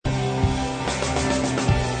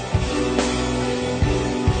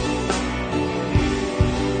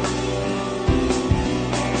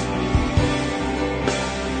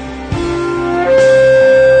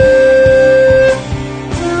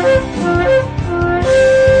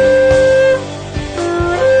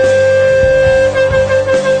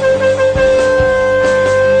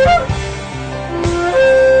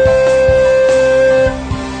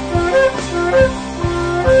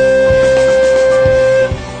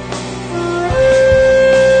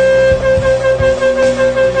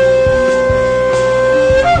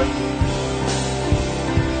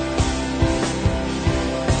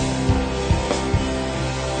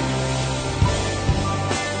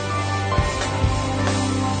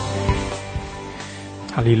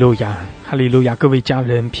哈利路亚，哈利路亚！各位家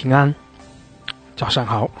人平安，早上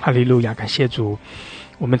好，哈利路亚！感谢主，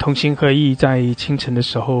我们同心合意，在清晨的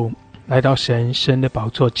时候来到神的宝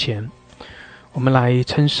座前，我们来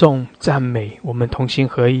称颂赞美，我们同心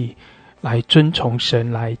合意来尊崇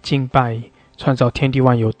神，来敬拜创造天地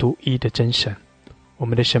万有独一的真神。我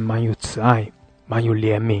们的神满有慈爱，满有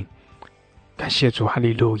怜悯，感谢主，哈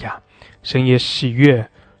利路亚！神也喜悦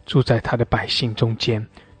住在他的百姓中间，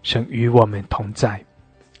神与我们同在。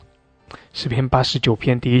诗篇89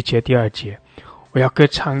篇第1节第2节，我要歌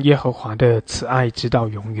唱耶和华的慈爱直到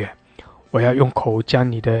永远，我要用口将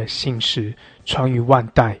你的信实传于万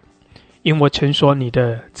代，因我曾说你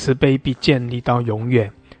的慈悲必建立到永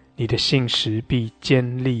远，你的信实必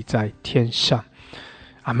建立在天上。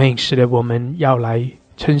阿们。是的，我们要来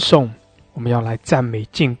称颂，我们要来赞美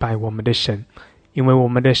敬拜我们的神，因为我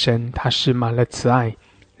们的神他是满了慈爱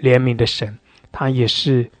怜悯的神，他也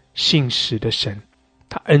是信实的神，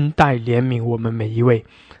他恩待怜悯我们每一位，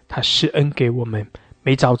他施恩给我们。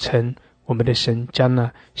每早晨我们的神将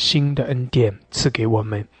那新的恩典赐给我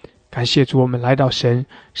们，感谢主，我们来到神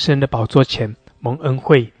的宝座前，蒙恩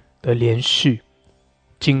惠的连续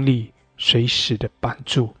经历随时的帮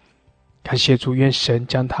助。感谢主，愿神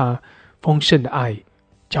将他丰盛的爱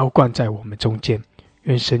浇灌在我们中间，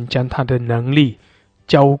愿神将他的能力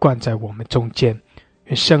浇灌在我们中间，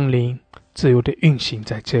愿圣灵自由的运行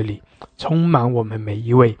在这里，充满我们每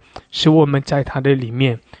一位，使我们在他的里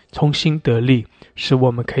面重新得力，使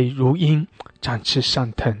我们可以如鹰展翅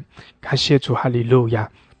上腾。感谢主，哈利路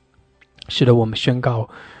亚！是的，我们宣告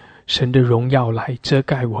神的荣耀来遮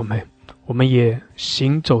盖我们，我们也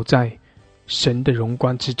行走在神的荣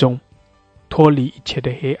光之中，脱离一切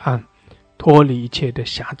的黑暗，脱离一切的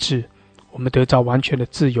辖制，我们得到完全的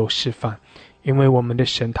自由释放。因为我们的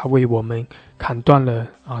神他为我们砍断了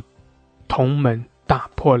铜门，打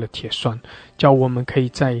破了铁栓，叫我们可以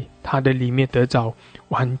在他的里面得到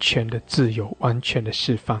完全的自由，完全的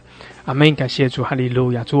释放。阿们。感谢主，哈利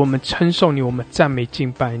路亚！主，我们称颂你，我们赞美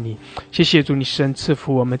敬拜你。谢谢主，你神赐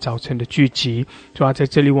福我们早晨的聚集。主啊，在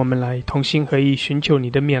这里我们来同心合意寻求你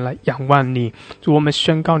的面，来仰望你。主，我们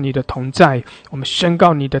宣告你的同在，我们宣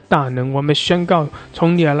告你的大能，我们宣告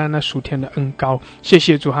从你而来那属天的恩膏。谢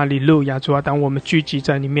谢主，哈利路亚！主啊，当我们聚集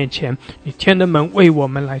在你面前，你天的门为我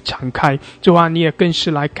们来敞开。主啊，你也更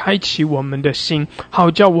是来开启我们的心，好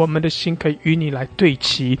叫我们的心可以与你来对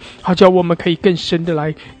齐，好叫我们可以更深的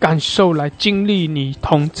来感受，来经历你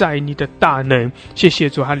同在，你的大能。谢谢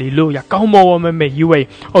主，哈利路亚！高摩我们每一位。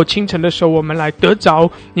清晨的时候我们来得着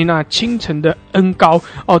你那清晨的恩膏，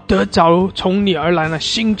得着从你而来那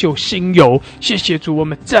新酒新油。谢谢主，我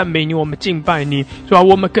们赞美你，我们敬拜你。主啊，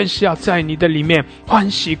我们更是要在你的里面欢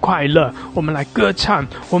喜快乐，我们来歌唱，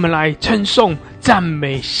我们来称颂赞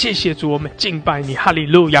美。谢谢主，我们敬拜你，哈利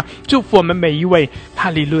路亚！祝福我们每一位，哈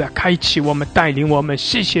利路亚！开启我们，带领我们。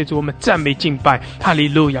谢谢主，我们赞美敬拜，哈利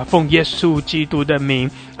路亚！奉耶稣基督的名，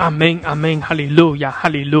阿们，阿们，哈利路亚，哈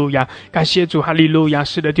利路亚！感谢主，哈利路亚！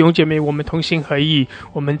是的，弟兄姐妹，我们同心合意，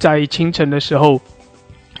我们在清晨的时候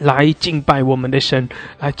来敬拜我们的神，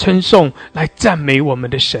来称颂，来赞美我们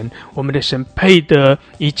的神。我们的神配得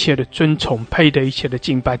一切的尊崇，配得一切的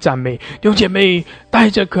敬拜赞美。弟兄姐妹，带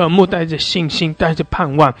着渴慕，带着信心，带着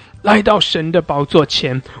盼望，来到神的宝座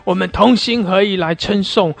前，我们同心合意来称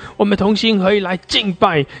颂，我们同心合意来敬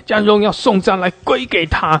拜，将荣耀颂赞来归给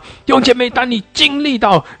他。弟兄姐妹，当你经历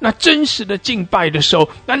到那真实的敬拜的时候，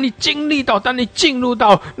当你经历到，当你进入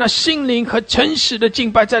到那心灵和诚实的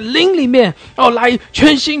敬拜，在灵里面来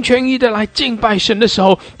全心全意的来敬拜神的时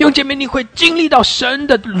候，弟兄姐妹，你会经历到神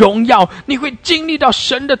的荣耀，你会经历到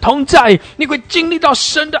神的同在，你会经历到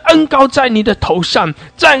神的恩膏在你的头上，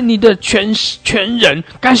在你的全人。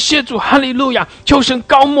感谢主，哈利路亚！求神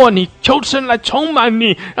膏抹你，求神来充满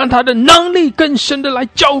你，让他的能力更深的来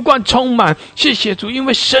浇灌充满。谢谢主，因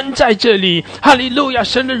为神在这里，哈利路亚！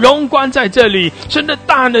神的荣光在这里，神的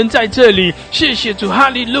大能在这里。谢谢主，哈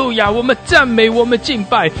利路亚！我们赞美，我们敬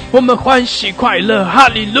拜，我们欢喜快乐，哈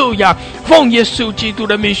利路亚！奉耶稣基督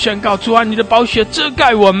的名宣告，主啊，你的宝血遮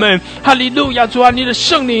盖我们，哈利路亚！主啊，你的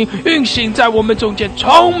圣灵运行在我们中间，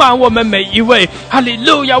充满我们每一位，哈利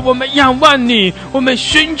路亚！我们仰望你，我们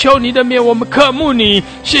寻求你的面，我们渴慕你。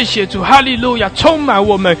谢谢主，哈利路亚！充满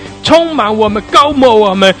我们，充满我们，高摩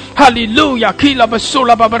我们，哈利路亚！基拉巴苏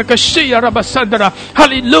拉巴巴克西亚拉巴桑德拉，哈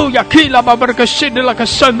利路亚！基拉巴巴克西德拉克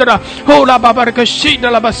桑德拉，欧拉巴巴克西德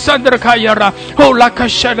拉巴桑德拉卡亚拉，欧拉克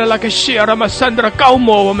西德拉克西亚拉巴桑德拉，高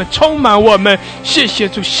摩我们，充满我们。谢谢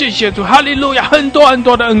主，谢谢主，哈利路亚！很多很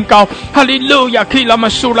多的恩膏，哈利路亚！基拉马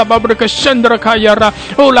苏拉巴巴克桑德拉卡亚拉，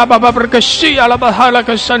欧拉巴巴克西亚拉巴巴哈拉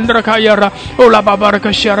克山德拉卡亚拉，哦拉巴巴拉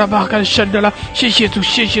克西亚拉巴卡山德拉，谢谢主，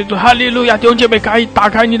谢谢主，哈利路亚！弟兄姐妹，可以打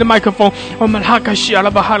开你的麦克风，我们哈卡西亚拉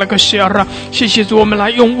巴哈拉克西亚拉，谢谢主，我们来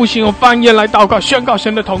用无形用方言来祷告，宣告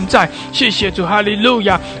神的同在，谢谢主，哈利路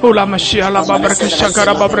亚！哦拉玛西亚拉巴巴拉克沙卡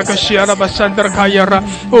拉巴巴拉克西亚拉巴山德拉卡亚拉，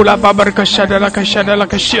哦拉巴巴拉克沙德拉克沙德拉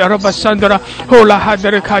克西亚拉巴山德拉，哦拉哈德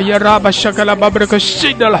拉卡亚拉巴沙卡拉巴巴拉克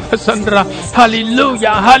西德拉巴山德拉，哈利路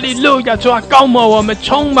亚，哈利路亚！主啊，高摩我们，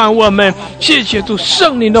充满我们，谢谢主，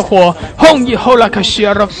圣灵的火，红以后拉克西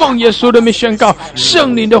亚拉，奉耶稣的名宣告，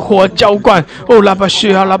圣灵的火浇灌，哦拉巴西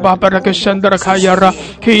亚拉巴巴拉克山德拉卡亚拉，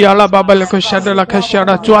基亚拉巴巴拉克沙德拉克西亚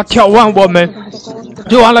拉，主啊，眺望我们。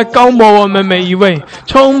主啊，来高摩我们每一位，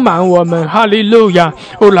充满我们，哈利路亚！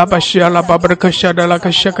哦拉巴西亚拉巴巴拉克夏德拉克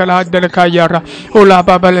夏克拉哈德拉卡亚拉，哦拉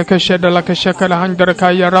巴巴拉克夏德拉克夏克拉哈德拉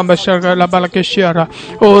卡亚拉巴夏克拉巴拉克西亚拉，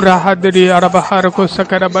哦拉哈德里阿拉巴哈拉库萨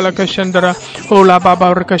克拉巴拉克夏德拉，哦拉巴巴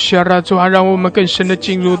拉克西亚拉，主啊，让我们更深的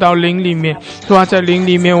进入到灵里面，主啊，在灵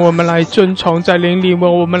里面我们来尊崇，在灵里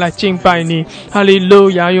面我们来敬拜你，哈利路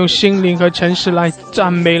亚！用心灵和诚实来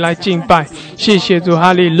赞美，来敬拜，谢谢主，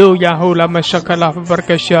哈利路亚！哦拉玛夏克拉巴拉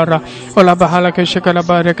克西亚拉，哦拉巴哈拉克夏克拉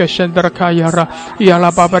巴拉克夏德拉卡亚拉，亚拉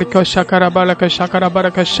巴巴拉克夏克拉巴拉克夏克拉巴拉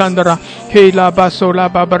克夏德拉，基拉巴苏拉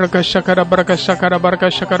巴巴拉克夏克拉巴拉克夏克拉巴拉克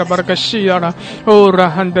夏克拉巴拉克西亚拉，哦拉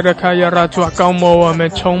哈德拉卡亚拉，主啊，高摩我们，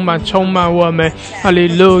充满我们，哈利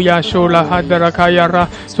路亚！苏拉哈德拉卡亚拉，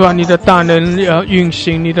主啊，你的大能运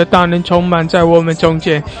行，你的大能充满在我们中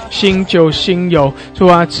间，新酒新油，主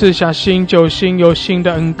啊，赐下新酒新油新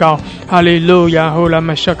的恩膏，哈利路亚！哦拉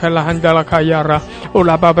玛夏克拉哈德拉卡亚拉，哦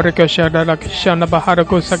拉巴巴拉克夏德拉克夏那巴哈拉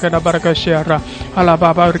库萨克拉巴拉克西亚拉，阿拉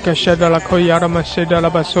巴巴拉克夏德拉科亚拉玛西德拉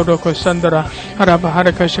巴苏罗克山德拉，阿拉巴哈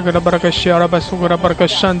拉克夏克拉巴拉克西亚拉巴苏格拉巴拉克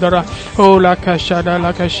山德拉，哦拉克夏德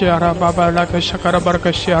拉克西亚拉巴巴拉克夏克拉巴拉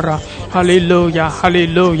克西亚拉，哈利路亚，哈利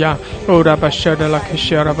路亚！哦拉巴夏德拉克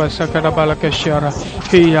西亚拉巴萨克拉巴拉克西亚拉，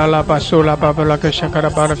基亚拉巴苏拉巴巴拉克夏克拉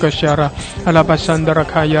巴拉克西亚拉，阿拉巴山德拉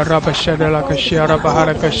卡亚拉巴夏德拉克西亚拉巴哈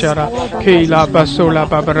拉克西亚拉，基拉巴苏拉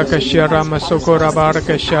巴巴拉克西亚拉玛苏格拉巴拉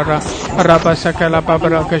克西亚拉，阿拉巴萨克拉巴巴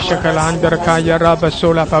拉克夏克拉安德拉卡亚拉巴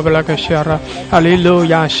苏拉巴巴拉克西亚拉，哈利路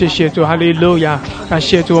亚！谢谢主，哈利路亚！感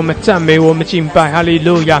谢主，我们赞美，我们敬拜，哈利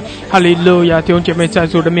路亚，哈利路亚！弟兄姐妹在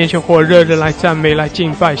主的面前火热的来赞美，来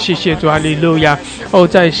敬拜，谢谢主，哈利路亚！哦，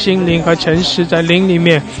在心灵和诚实，在灵里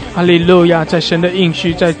面，哈利路亚！在神的应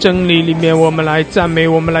许，在真理里面，我们来赞美，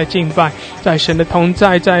我们来敬拜，在神的同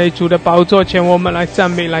在，在主的宝座前，我们来赞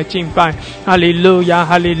美，来敬拜，哈利路亚，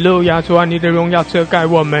哈利路亚！主啊，你的荣耀遮盖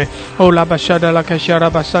我们，哦拉巴夏德拉克夏拉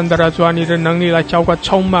巴山德拉，主啊，你的能力来浇灌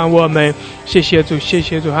充满我们，谢谢主，谢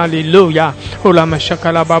谢主，哈利路亚！哦拉玛夏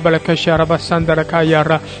克拉巴巴拉克夏拉巴山德拉卡亚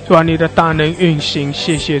拉，主啊，你的大能运行，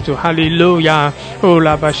谢谢主，哈利路亚！哦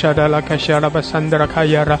拉巴夏德拉克夏拉巴山德拉卡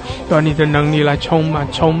亚拉，主啊，你的能力来充满，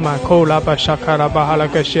哦拉巴夏克拉巴哈拉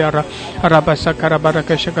克夏拉，阿拉巴萨克拉巴拉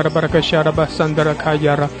克夏克拉巴拉克夏拉巴山德拉卡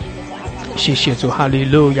亚拉。谢谢主，哈利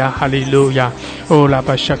路亚，哈利路亚！哦，拉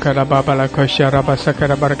巴夏克拉巴巴拉克夏拉巴萨克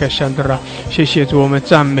拉巴拉克夏德拉，谢谢主，我们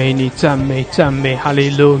赞美你，赞美，哈利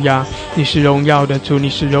路亚！你是荣耀的主，你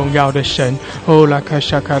是荣耀的神。哦，拉克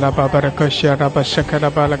夏克拉巴巴拉克夏拉巴萨克拉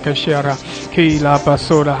巴拉克夏拉，基拉巴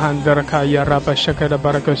苏拉汉德拉卡亚拉巴夏克拉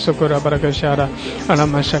巴拉克苏库拉巴拉克夏拉，阿拉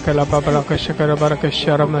玛夏克拉巴巴拉克夏克拉巴拉克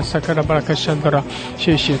夏拉玛萨克拉巴拉克夏德拉，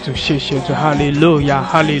谢谢主，谢谢主，哈利路亚，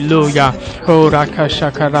哈利路亚！哦，拉克夏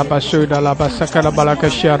克拉巴苏拉拉巴萨克拉巴拉克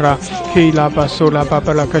夏拉，基拉巴苏拉巴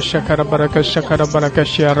巴拉克夏克拉巴拉克夏克拉巴拉克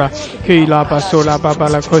夏拉，基拉巴苏拉巴巴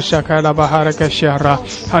拉克夏克拉巴哈拉克夏拉，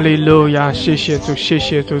哈利路亚！谢谢主，谢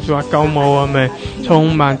谢主，主啊，高摩我们，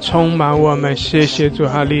充满我们，谢谢主，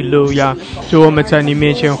哈利路亚！主，我们在你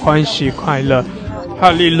面前欢喜快乐。哈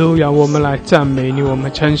利路亚！我们来赞美你，我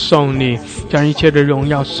们称颂你，将一切的荣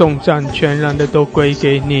耀颂赞全然的都归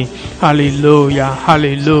给你。哈利路亚，哈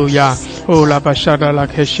利路亚！哦，拉巴沙达拉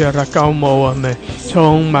克夏拉，高摩我们，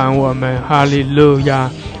充满我们。哈利路亚！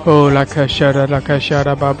哦，拉克夏拉拉克夏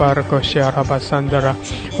拉巴巴拉克夏拉巴桑德拉，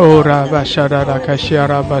哦，拉巴沙达拉克夏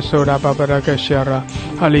拉巴苏拉巴巴拉克夏拉。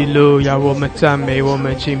哈利路亚！我们赞美，我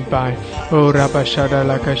们敬拜。哦，拉巴沙达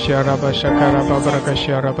拉克夏拉巴沙卡拉巴巴拉克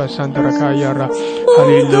夏拉巴桑德拉卡亚拉。哈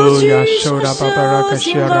利路亚，苏拉巴巴拉克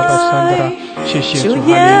西亚拉巴桑德拉，谢谢主，哈利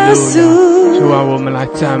路亚，主啊，我们来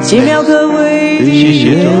赞美，谢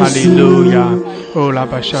谢主，哈利路亚，哦，拉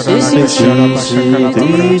巴沙拉拉克西亚拉巴沙卡拉巴巴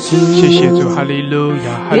拉，谢谢主，哈利路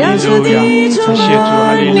亚，哈利路亚，谢谢主，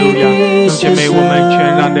哈利路亚，弟兄姐妹，我们全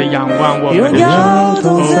然的仰望我们的主，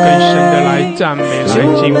哦，更深的来赞美，来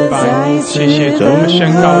敬拜，谢谢主，我们宣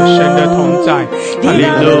告神的同在，哈利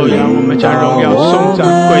路亚，我们将荣耀颂赞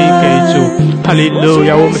归给主，哈利路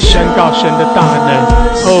亚，我们宣告神的大能，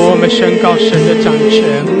哦，我们宣告神的掌权，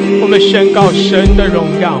我们宣告神的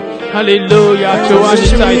荣耀。哈利路亚！主啊，你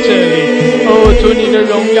在这里，哦，主你的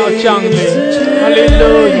荣耀降临。哈利路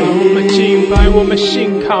亚！我们敬拜，我们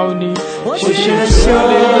信靠你。谢谢主，哈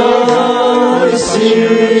利路亚！主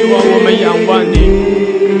啊，我们仰望你，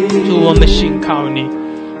主，我们信靠你，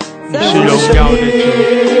你是荣耀的主。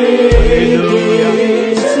哈利路亚！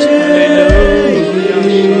哈利路亚！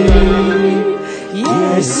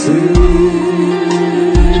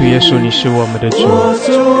主耶稣，你是我们的主，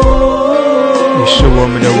你是我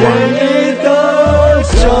们的王。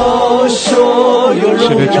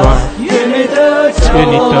是的，主啊，愿你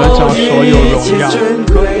得着所有荣耀，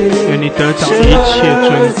愿你得着一切尊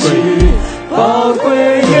贵。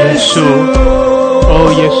耶稣，哦，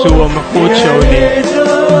耶稣，我们呼求你。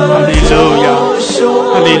哈利路亚，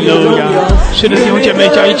哈利路亚！是的，弟兄姐妹，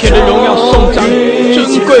将一切的荣耀颂赞、尊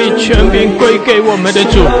贵、权柄归给我们的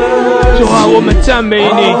主。主啊，我们赞美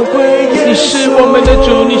你，你是我们的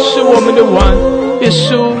主，你是我们的王。耶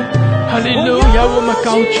稣，哈利路亚！我们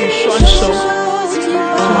高举双手，主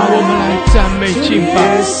啊，我们来赞美敬拜。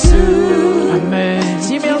阿门。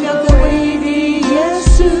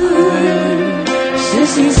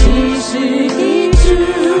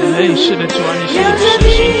是的，主啊，你是施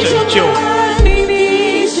行拯救。主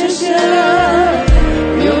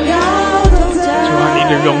啊，你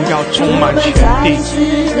的荣耀充满全地。哈利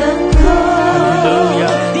路亚！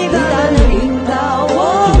你的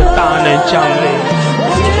大能降临。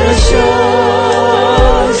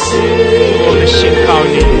我们信靠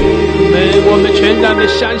你，我们全然的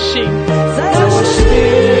相信。哈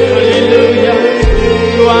利路亚！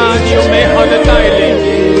主啊，你有美好的带领，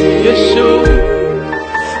耶稣。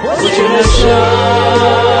我全然相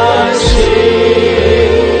信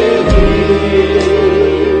你，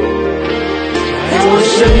在我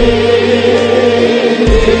生命里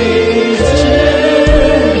真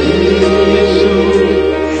理，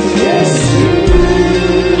耶稣，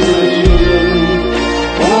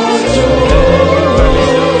我主，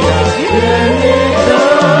愿你得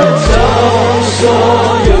着所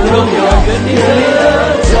有荣耀，愿你得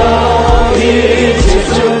着一切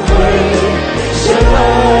尊贵。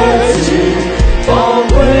宝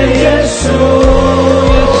贵耶稣，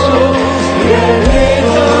愿你得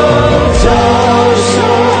着所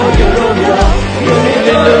有荣耀。哈利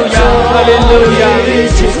路亚，哈利路亚，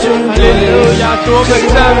哈利路亚！主，我们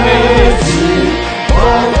赞美你。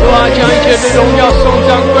主啊，将一切的荣耀颂赞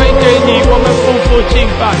归给你，我们夫妇敬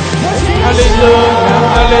拜。哈利路亚，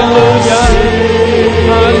哈利路亚，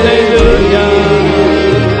哈利路亚！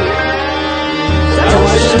在我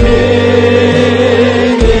生命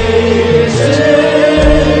里真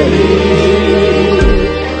理，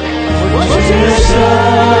我全相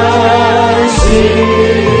信。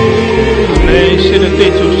是的，对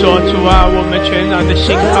主说，主啊，我们全然的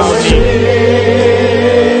信靠你。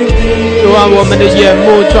主啊，我们的眼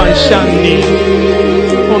目转向你，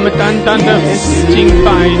我们单单的敬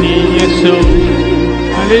拜你，耶稣。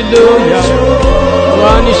哈利路亚！主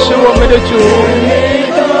啊，你是我们的主。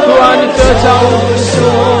主啊，你得着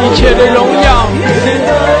一切的荣耀，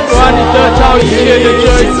主啊，你得着一切的尊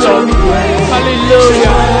重。哈利路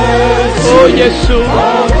亚！哦，耶稣，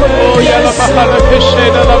哦，亚拉巴哈拉克西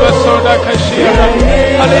的拉巴索达克西亚，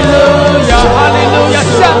哈利路亚，哈利路亚！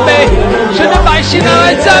赞美神的百姓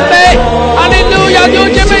来赞美，哈利路亚！弟兄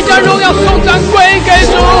姐妹，将荣耀颂赞归给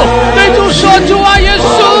主，对主说：主啊，耶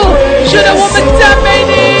稣，是的，我们赞美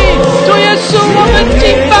你，主耶稣，我们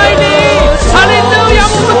敬拜你，哈利路亚！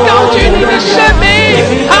我们高举你的生命，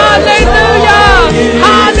哈利路亚，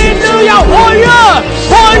哈利路亚！火热，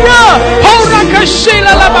火热，吼拉克西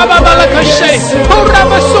啦啦巴巴巴拉克西，吼拉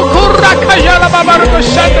巴苏库拉克亚啦巴巴拉克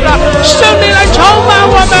山的啦，圣灵来充满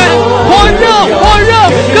我们，火热，火热，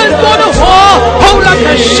更多的火，吼拉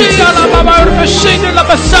克西啦啦巴巴拉克西的啦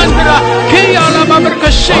巴山的啦，基亚啦巴巴拉克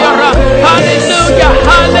西亚啦，哈利路亚，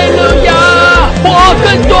哈利路亚！火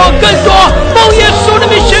更多，更多，奉耶稣的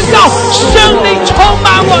名宣告，圣灵充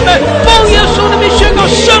满我们，奉耶稣的名宣告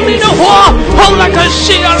圣灵的火，后来可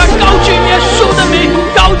西亚来高举耶稣的名，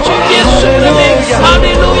高举耶稣的名，哈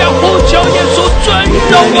利路亚！呼求耶稣尊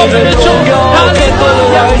荣我们的主，哈利路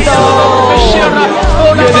亚！可西亚啦，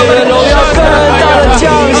愿你的荣耀更大降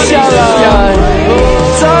下来，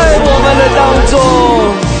在我们的当中，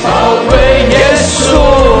宝贵耶稣，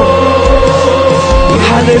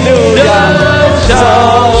哈利路亚！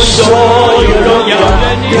所有荣耀，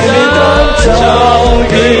愿你得着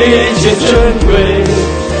一切尊贵，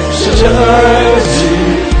是神儿子，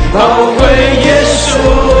宝贵耶稣，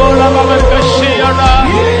拉巴巴克西亚拉，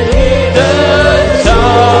愿你得着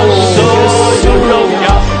所有荣耀，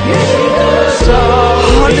愿你得着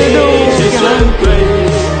一切尊贵，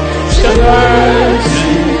神儿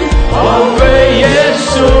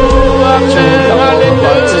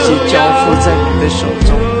的手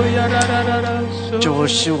中。主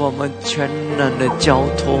是我们全然的交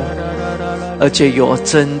托，而且有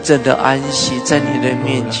真正的安息在你的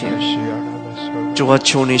面前。主啊，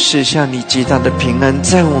求你赐下你极大的平安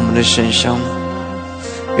在我们的身上，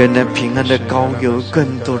愿那平安的膏油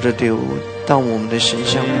更多的流到我们的身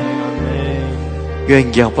上，愿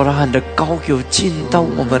亚伯拉罕的膏油进到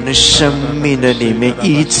我们的生命的里面，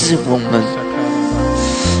医治我们。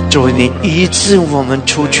主，你医治我们，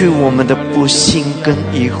除去我们的不幸跟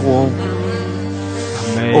疑惑。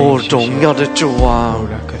哦，荣耀的主啊，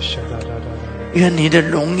愿你的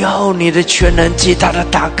荣耀，你的全能极大的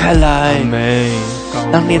打开来，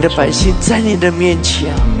让你的百姓在你的面前，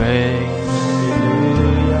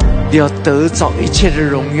你要得着一切的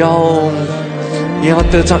荣耀，你要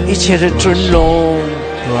得着一切的尊荣。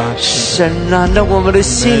神啊，让我们的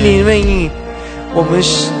心里面，我们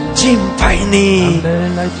敬拜你，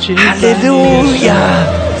哈利路亚，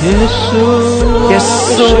耶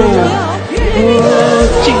稣，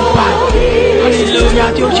敬拜，哈利路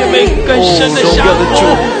亚！弟兄姐妹，更深的相互，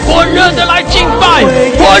火热的来敬拜，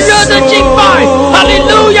火热的敬拜，哈利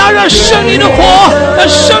路亚！让圣灵的火，让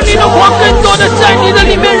圣灵的火更多的在你的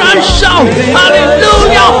里面燃烧，哈利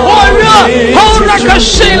路亚！火热，吼啦克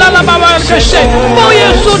西啦啦巴巴克西，奉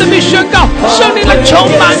耶稣的名宣告，圣灵来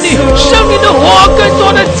充满你，圣灵的火更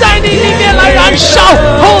多的在你里面来燃烧，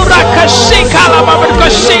吼啦克西卡啦巴巴克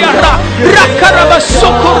西啊啦，拉卡拉巴苏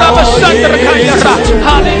库拉巴山德卡呀啦，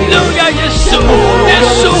哈利路亚！耶稣，耶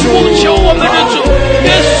稣呼求我们的主，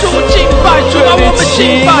耶稣敬拜主啊，我们敬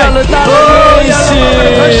拜。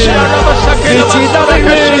你极大的运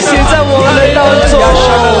行在我们的当中，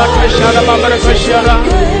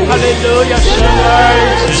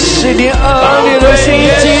是你儿女的心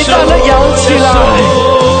极大的摇起来。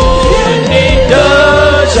你的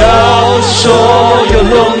脚所有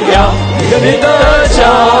荣耀，你的脚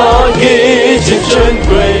已经尊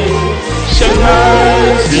贵，神儿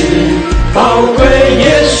子宝贵耶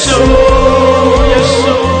稣，耶稣，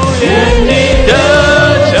愿你的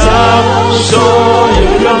脚所有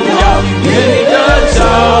荣耀，愿你的脚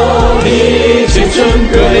已经尊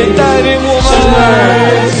贵，带领我们，神儿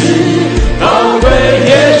子宝贵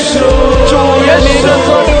耶稣，主愿你的所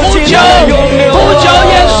有极大的永留，呼求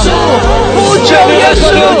耶稣，呼求耶稣，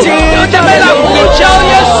有姐妹来呼求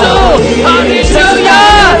耶稣，哈利路亚，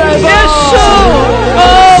耶稣，哦，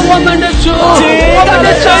我们的主，我们的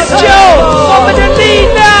拯救，我们的力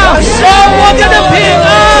量，哦，我们的平安，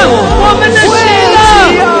我们的喜乐，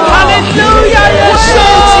哈利路亚，耶稣，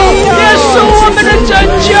耶稣，我们的拯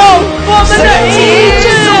救，我们的医治，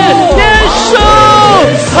耶稣，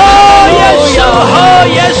哦，耶稣，哦，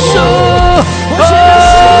耶稣，哦，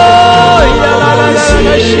呀啦啦啦啦，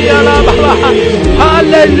西呀啦吧吧，哈利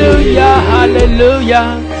路亚，哈利路亚。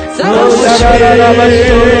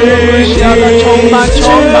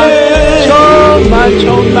充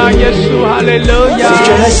满耶稣，哈利路亚！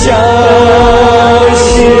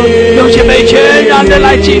用姐妹全然的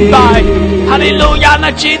来敬拜，哈利路亚！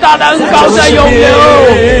那极大的恩膏在涌流，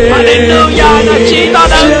哈利路亚！那极大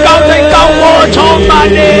的恩膏在高我充满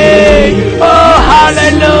你，哦，哈利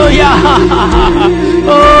路亚！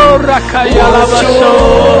哦，拉卡亚拉巴索，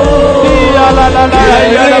呀啦啦啦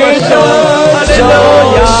呀啦巴索，哈利路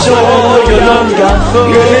亚！所有荣耀，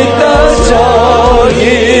愿你的脚一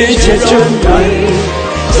切尊贵，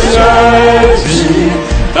神儿子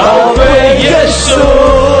宝贵耶稣，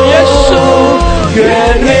耶稣，愿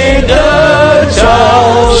你的脚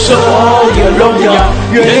所有荣耀，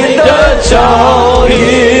愿你的脚一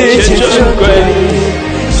切尊贵，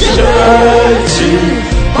神儿子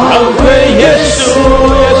宝贵耶稣，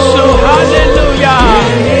耶稣，哈利路亚！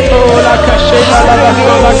哦，拉卡西拉拉拉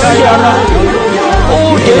拉卡亚拉。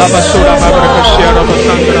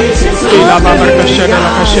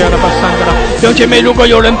弟兄姐妹，如果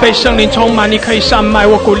有人被圣灵充满，你可以上麦，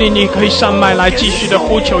我鼓励你可以上麦来继续的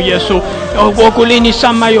呼求耶稣。我鼓励你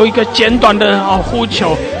上麦有一个简短的呼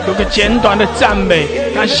求，有个简短的赞美，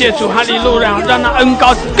感谢主，哈利路亚，让那恩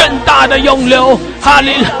膏更大的涌流，哈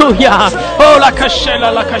利路亚。哦，拉卡西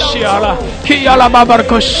拉拉卡西阿拉，基亚拉巴巴的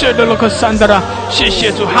可西的罗克桑德拉，谢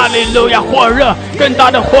谢主，哈利路亚，火热，更大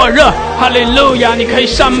的火热，哈利路亚。你可以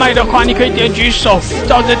上麦的话，你可以点举手，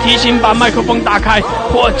照着提醒把麦克风打开，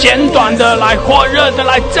或简短的来，火热的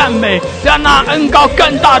来赞美，让那恩膏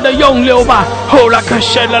更大的涌流吧。哦，拉卡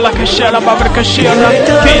西拉拉卡西拉巴巴的可西阿拉，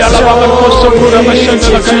基亚拉巴巴的可苏库拉巴西的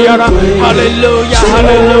拉卡亚拉，哈利路亚，哈利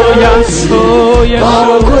路亚。哦，耶稣，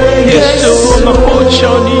耶稣，我们呼求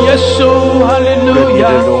你，耶稣，哈利路亚。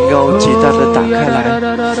荣耀极大的打开来。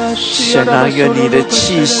神啊，愿你的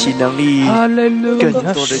气息能力更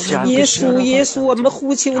多的加给耶稣，耶稣，我们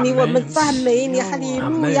呼求你，我们赞美你，哈利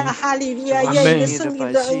路亚，哈利路亚！愿你的圣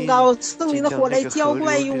灵的恩膏、圣灵的火来浇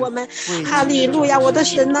灌于我们，哈利路亚！我的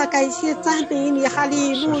神啊，感谢赞美你，哈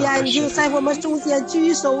利路亚！你就在我们中间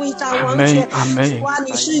居首为掌王权，主啊，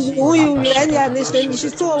你是永永远远的神，你是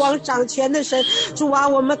作王掌权的神，主啊，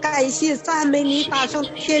我们感谢赞美你，打上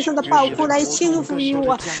天上的宝库来倾覆于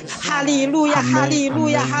我，哈利路亚，哈利路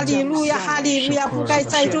亚，哈利路亚，哈利路亚！不该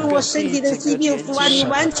栽种我身体的疾病，主啊，你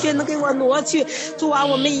完全能给我挪去，主啊，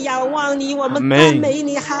我们仰望你，我们赞美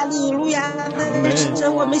你，哈利路亚！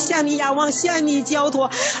神，我们向你仰望，向你交托，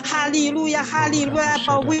哈利路亚，哈利路亚！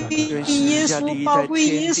宝贵耶稣，宝贵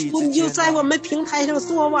耶稣，你就在我们平台上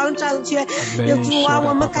作王掌权，主啊，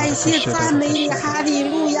我们感谢赞美你，哈利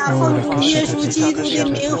路亚！奉主耶稣基督的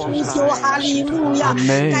名呼求，哈利路亚！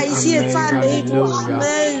感谢赞美主，阿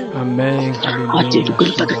门，阿门，哈利路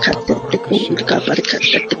亚。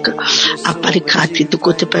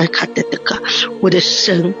我的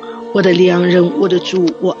神，我的良人，我的主，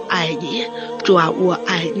我爱你，主啊，我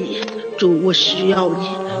爱你，主，我需要你，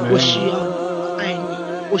我需要你，我爱你，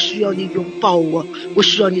我需要你拥抱我，我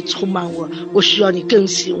需要你充满我，我需要你更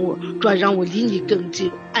新我，主啊，让我离你更近，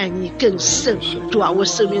爱你更深，主啊，我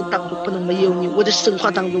生命当中不能没有你，我的生活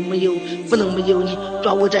当中不能没有你，主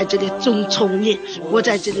啊，我在这里尊崇你，我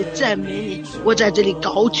在这里赞美你，我在这里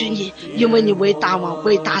高举你，因为你为大王，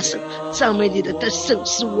为大神，赞美你的得胜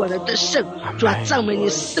是我的得胜，主啊，赞美你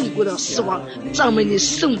胜过了死亡，赞美你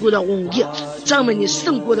胜过了瘟疫，赞美你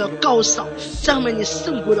胜过了高烧，赞美你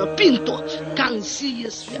胜过了病毒，感谢耶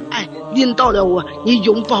稣的爱领导了我，你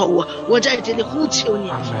拥抱我，我在这里呼求你，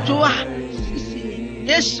主啊，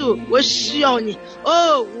耶稣，我需要你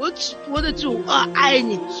哦，我的主，我爱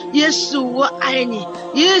你，耶稣，我爱你，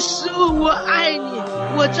耶稣，我爱你，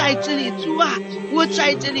我在这里，主啊，我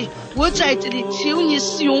在这里，我在这里，求你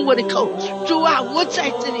使用我的口，主啊，我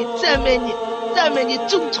在这里赞美你，赞美你，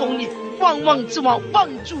尊崇你，万王之王，万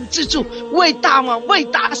主之主，为大王，为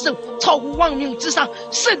大圣，超乎万民之上，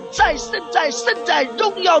圣在，圣在，圣在，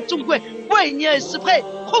荣耀尊贵，为你而适配，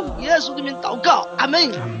奉耶稣的名祷告，阿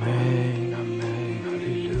门。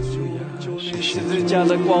十字架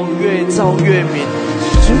的光越照越明。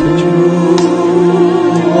主，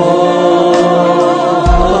我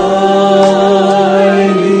爱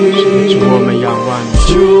你。主，我们仰望你。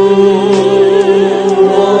主，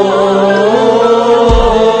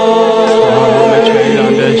我们全然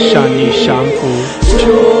的向你降服。主，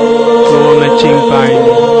我们敬拜你。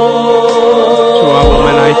主啊，我们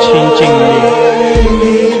来亲近你。主，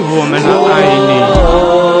我们来爱你。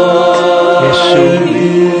耶稣，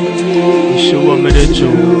你是我们的主，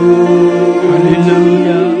哈利路亚！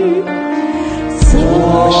我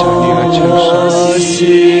们向你来称颂。心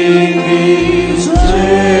里最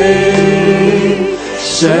伸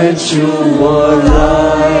出我来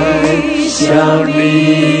向你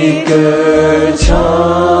歌唱，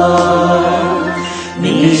你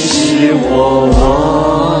是我王，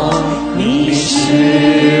你是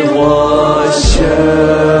我神，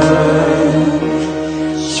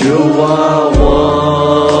主啊，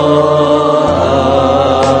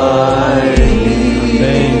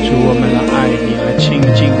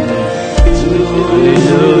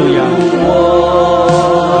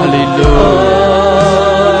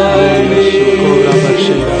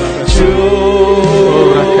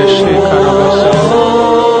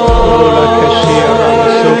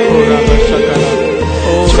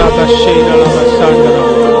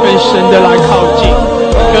更深的来靠近，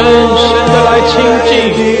更深的来亲近，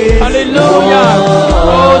哈利路亚！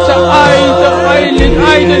哦，在爱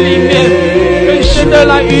的里面，更深的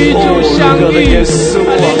来与主相遇，哈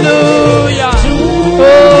利路亚！哦，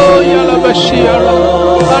亚拉巴西亚拉，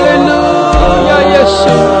哈利路亚！耶稣，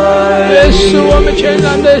耶稣，我们全然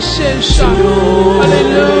的献上，哈利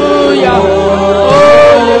路亚！哦，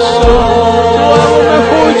耶稣，主啊，我们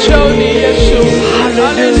呼求你，耶稣，哈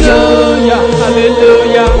利路亚，哈利路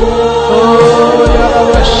亚！哦，亚拉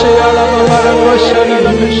巴西亚拉，巴拉巴西亚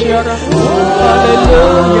拉，巴西亚拉，哈利路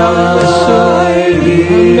亚，耶稣，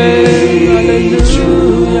阿门，哈利路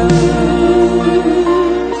亚！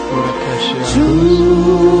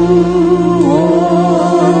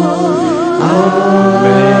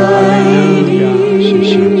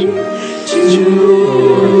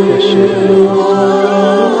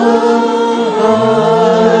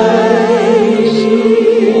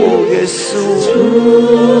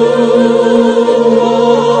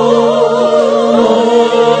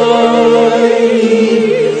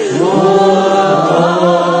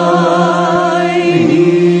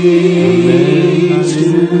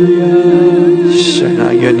神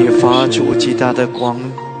啊，愿你发出极大的光，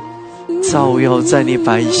照耀在你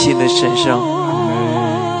百姓的身上，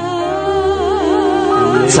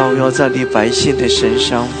照耀在你百姓的身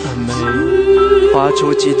上，发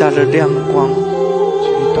出极大的亮光，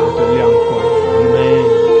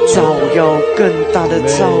照耀更大的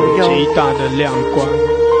照耀，极大的亮光，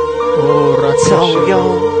照耀，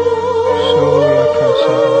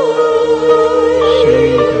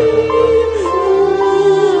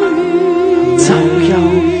照耀，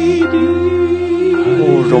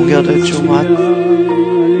荣耀的主啊，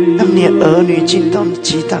让你儿女进到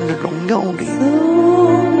极大的荣耀里。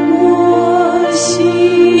心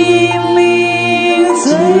灵最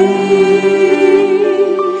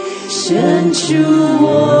深处，我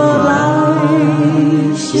来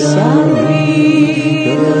向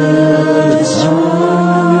你歌唱。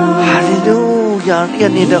哈利路亚！让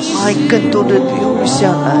你的爱更多的流下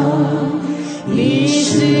来，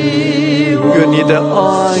愿你的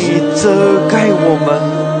爱遮盖我们。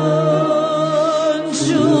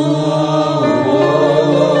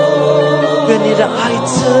愿你的爱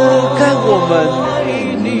遮盖我们，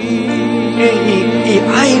愿以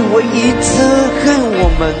爱为衣遮盖我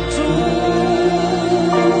们。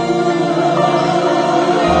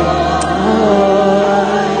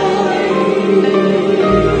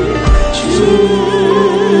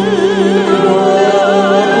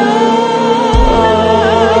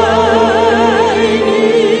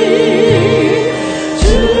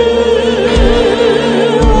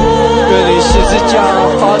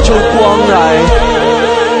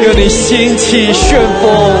愿你兴起旋风，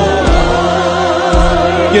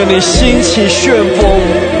愿你兴起旋风，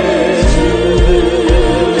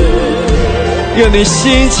愿你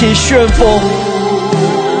兴起旋风。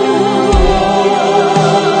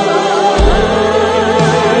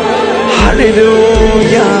哈利路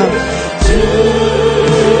亚！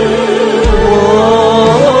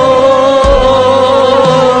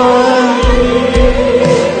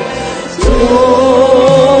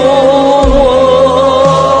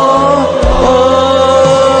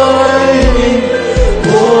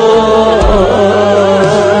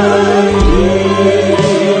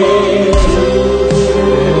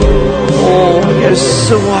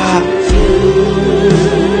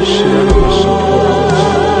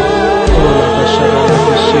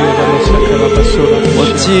我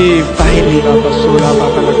敬拜你，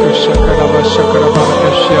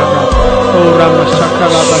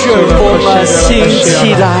旋风啊，兴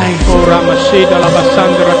起来，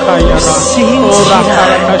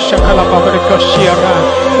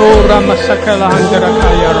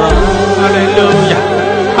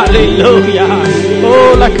哈利路亚！哦，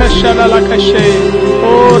拉卡沙拉拉卡谢，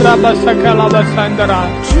哦，拉巴萨卡拉巴桑德拉，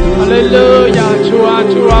哈利路亚！主啊，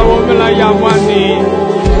主啊，我们来仰望你，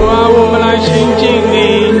主啊，我们来亲近你，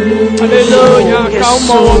哈利路亚！高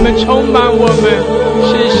摩我们，充满我们，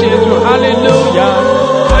谢谢主，哈利路亚！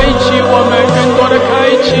开启我们，更多的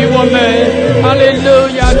开启我们，哈利路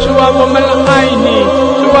亚！主啊，我们爱你，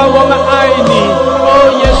主啊，我们爱你，哦，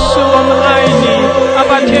耶稣，我们爱你。阿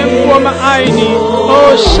爸天父，我们爱你，哦，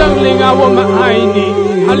圣灵啊，我们爱你，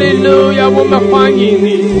哈利路亚，我们欢迎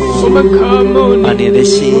你，我们渴慕你，把你的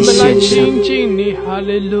心我们来献上，亲近你，哈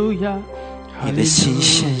利路亚，你的心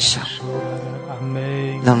献上，阿门，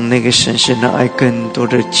让那个神圣的爱更多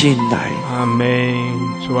的进来，阿门，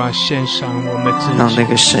主啊，献上我们自己，让那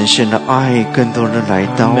个神圣的爱更多的来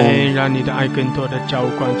到，阿门，让你的爱更多的浇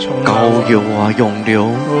灌充满，高油啊，涌流，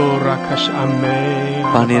哦，拉卡是阿门，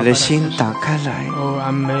把你的心打开来，哦，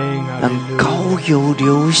阿门，让高油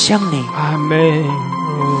流向你，阿门，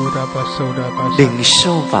哦，拉巴苏拉巴，领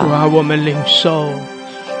受吧，主啊，我们领受，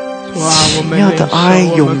主啊，我们奇妙的爱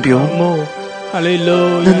涌流，哈利路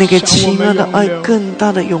亚，让那个奇妙的爱更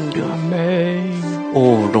大的涌流。阿门。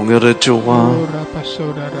哦，荣耀的主啊，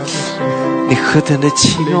你何等的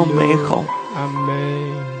奇妙美好！阿门。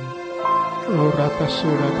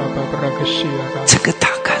这个打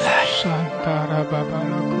开来，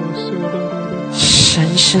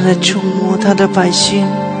深深的触摸他的百姓，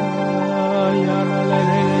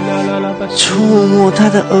触摸他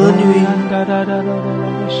的儿女。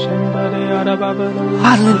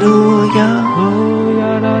哈利路亚！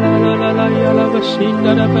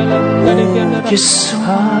耶稣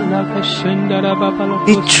啊，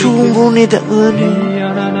你触摸你的儿女，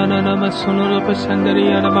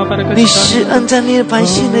你施恩在你的百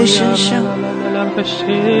姓的身上。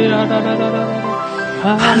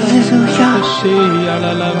哈利路亚！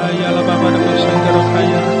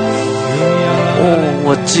哦，我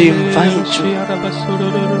敬拜主，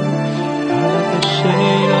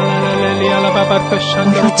我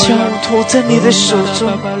要交托在你的手中。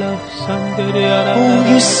哦，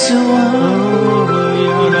耶稣啊，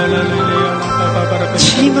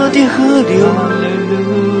奇妙的河流，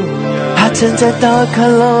它正在打开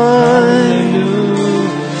来，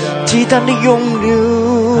极大的涌流。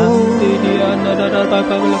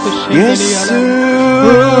耶稣，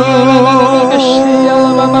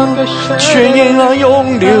泉源啊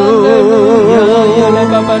涌流，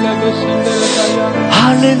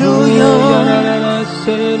哈利路亚，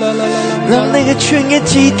让那个泉源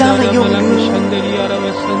极大的涌流，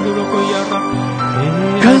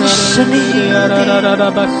更深的引领，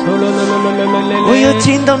我要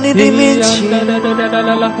进到你的面前，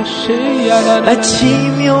来奇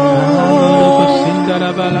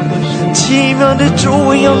妙的主，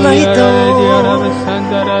我要来到，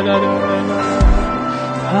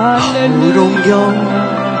荣耀，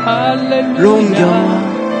荣耀，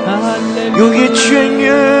有一泉源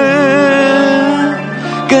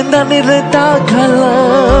更大的来打开来，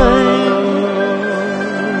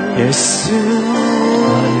耶稣。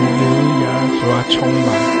充满，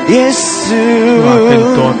耶稣，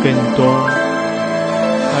更多更多，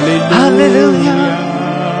哈利路亚，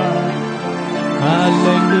哈利路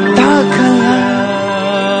亚，打开来，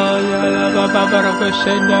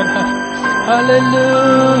哈利路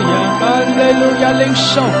亚，哈利路亚，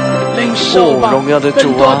领受吧，荣耀的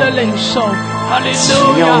主啊，更多的领受，哈利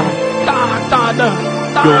路亚，大大的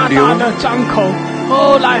张口。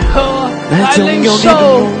哦，来喝，来领受，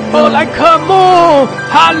哦，来渴慕，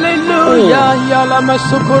哈利路亚！呀拉玛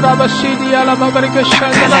苏库拉巴西迪亚拉玛巴里克山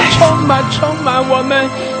的来充满我们，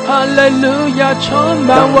哈利路亚，充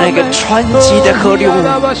满我们。那个传奇的河流，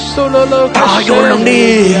大有能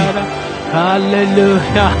力。哈利路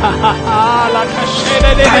亚，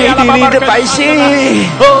带领你的百姓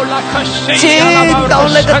进到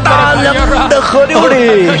那个大能的河流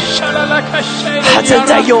里，它正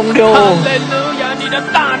在涌流。你的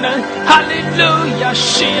大能，哈利路亚！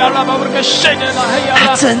西亚拉巴布克圣的拉呀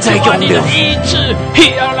拉，正在涌流。你的医治，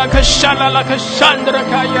希亚拉克沙拉拉克山的拉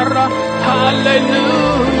卡呀拉，哈利路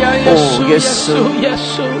亚！耶稣，耶稣，耶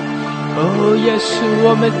稣，哦，耶稣，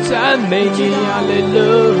我们赞美你，哈利路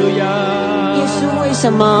亚！耶稣为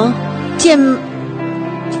什么见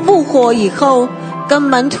复活以后跟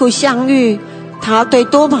门徒相遇，他对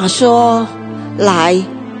多马说：“来，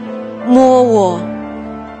摸我，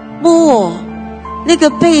摸我。”那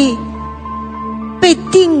个被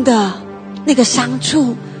钉的那个伤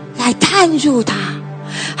处，来探入他。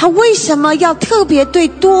他为什么要特别对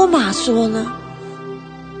多马说呢？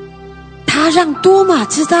他让多马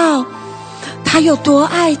知道他有多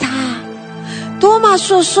爱他。多马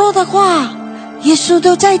所说的话，耶稣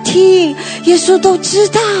都在听，耶稣都知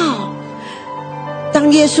道。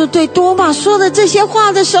当耶稣对多马说的这些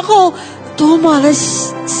话的时候，多马的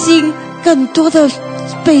心更多的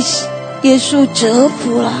被耶稣折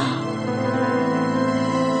服了，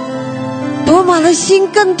多马的心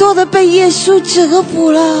更多的被耶稣折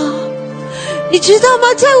服了。你知道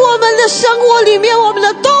吗？在我们的生活里面，我们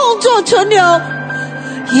的动作存留，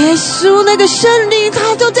耶稣那个圣灵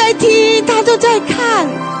他都在听，他都在看。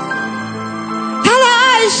他的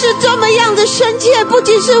爱是这么样的深切，不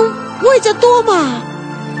仅是为着多马，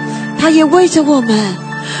他也为着我们。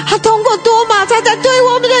他通过多马，他在对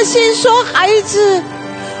我们的心说：“孩子，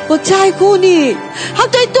我在乎你。”他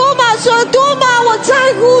对多马说：“多马，我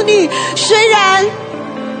在乎你。虽然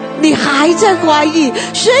你还在怀疑，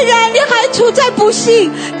虽然你还处在不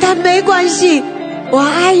幸，但没关系，我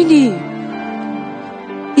爱你。”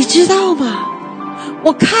你知道吗？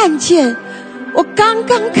我刚刚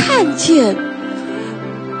看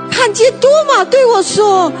见多马对我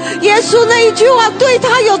说，耶稣那一句话对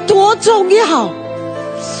他有多重要，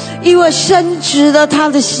因为深植了他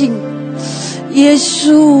的心。耶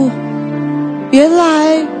稣原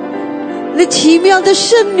来那奇妙的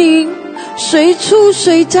圣灵随处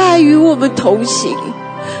随在与我们同行，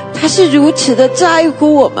他是如此的在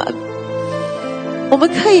乎我们。我们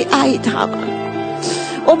可以爱他吗？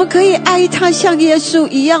我们可以爱他像耶稣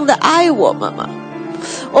一样的爱我们吗？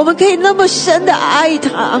我们可以那么深的爱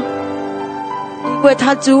他，因为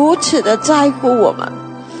他如此的在乎我们。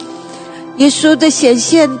耶稣的显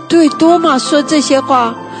现对多马说这些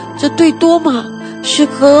话，这对多马是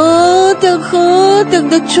何等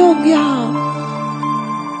的重要。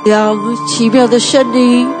让奇妙的圣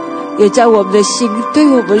灵也在我们的心对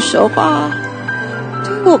我们说话，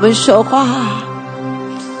对我们说话。哈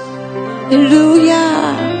利路亚！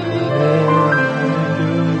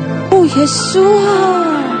哦，耶稣啊！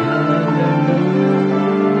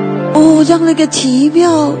哦，让那个奇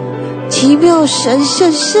妙神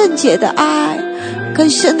圣圣洁的爱更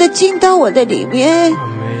深的进到我的里面。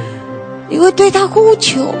你会对他呼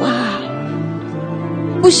求吗？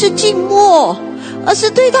不是静默，而是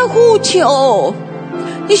对他呼求。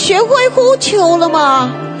你学会呼求了吗？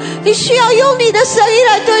你需要用你的声音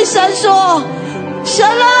来对神说：神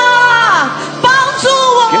啊，帮助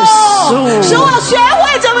我，使我学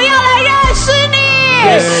会怎么样来认识你，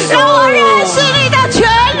让我认识你的全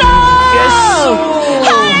能。哈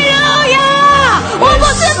利路亚！我不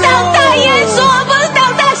是等待耶稣，我不是等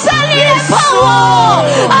待圣灵来碰我，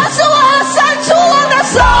而是我要伸出我的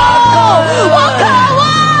手。我渴望，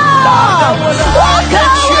我渴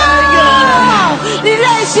望，你内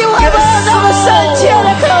心会不会有那么深切的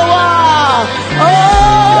渴望？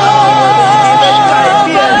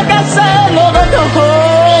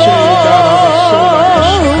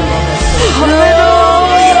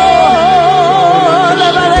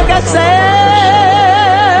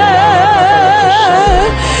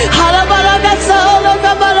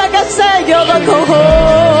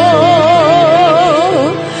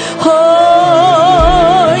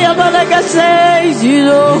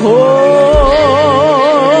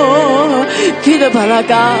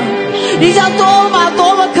你想多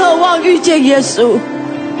么渴望遇见耶稣，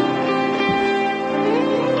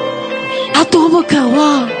他多么渴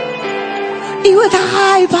望，因为他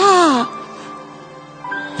害怕，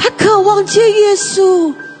他渴望见耶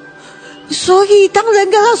稣，所以当人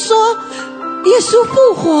跟他说耶稣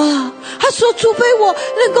复活了，他说除非我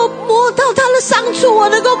能够摸到他的伤处，我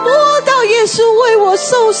能够摸到耶稣为我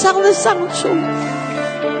受伤的伤处。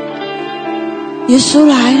耶稣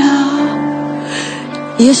来了，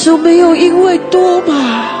耶稣没有因为多玛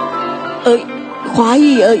而怀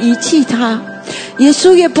疑而遗弃他，耶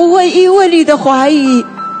稣也不会因为你的怀疑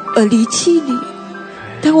而离弃你。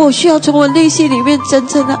但我需要从我内心里面真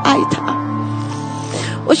正的爱他，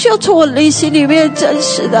我需要从我内心里面真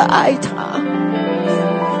实的爱他。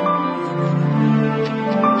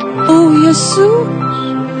哦，耶稣，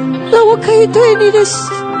让我可以对你的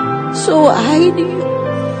说我爱你，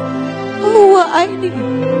哦，我爱你，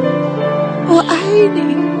我爱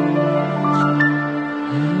你，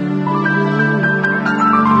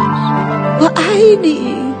我爱你。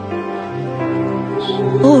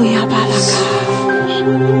哦呀，巴拉卡，哈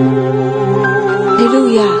利路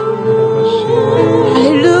亚，哈利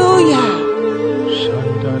路亚，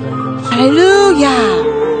哈利路亚。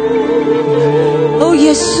哦，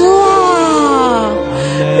耶稣啊，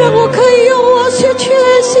让我可以用我全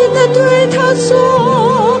心的对他说，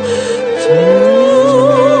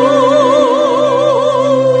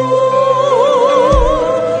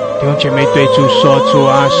弟兄姐妹对主说：主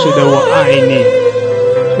啊，是的，我爱你。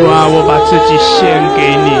主啊，我把自己献给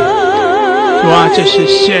你。主啊，这是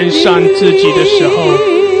献上自己的时候，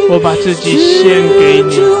我把自己献给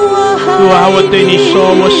你。主啊，我对你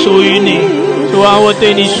说，我属于你。主啊，我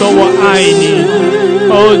对你说，我爱你。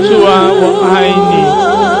哦，主啊，我爱你，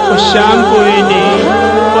我降归你，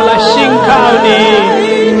我来信靠你，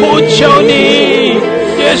呼求你，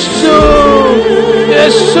耶稣，耶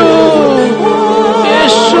稣，耶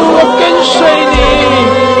稣，我跟随你。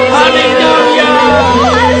哈利路亚，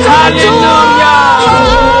哈利路亚，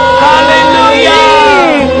哈利路亚，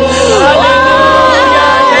哈利路亚，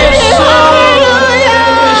耶稣，耶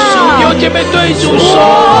稣，弟兄姐妹对主说，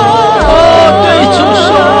哦，对主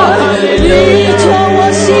说，你从我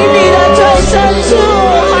心里的最深处，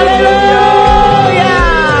哈利路亚，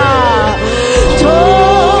从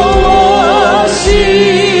我心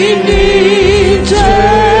里最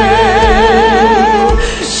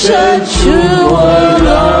深处，我能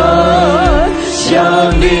向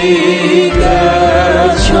你歌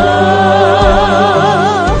唱。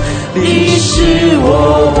你是我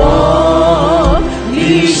王，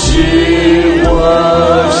你是我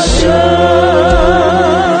神。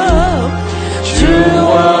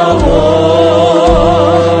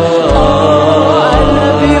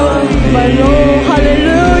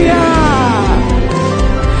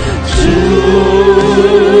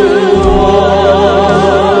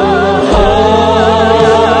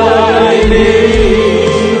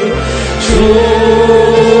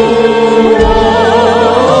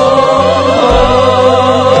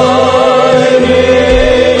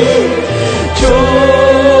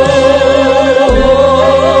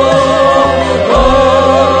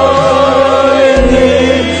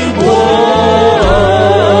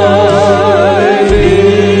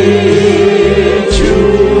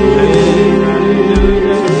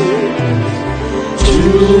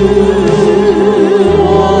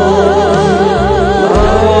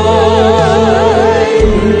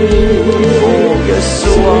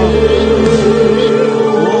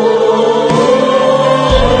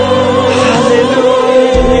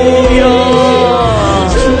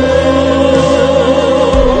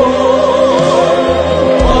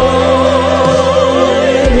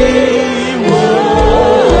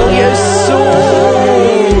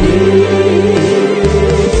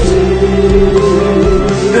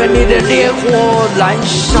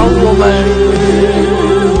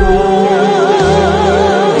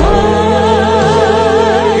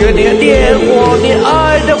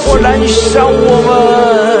火燃烧我们，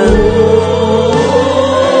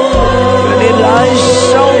愿你燃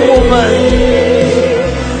烧我们。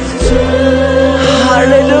哈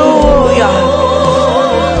利路亚！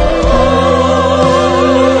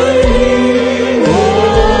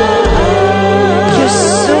耶稣，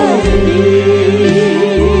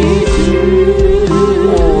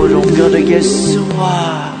哦，荣耀的耶稣啊，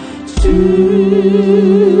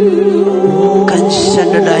更深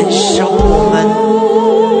的燃烧我们。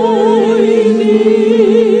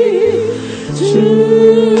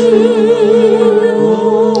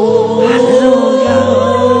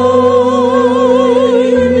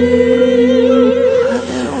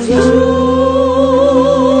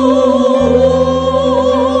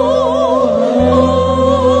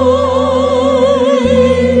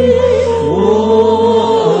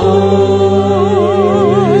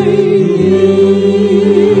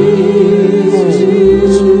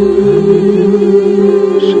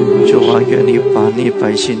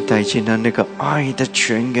百姓带进了那个爱的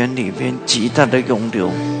泉源里面，极大的涌流。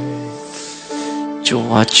主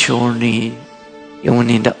啊，求你用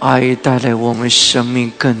你的爱带来我们生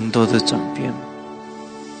命更多的转变。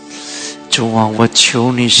主啊，我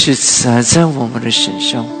求你是洒在我们的身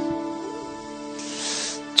上，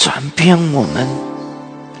转变我们。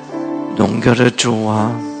荣耀的主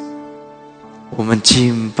啊，我们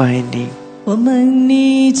敬拜你，我们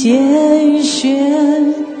你拣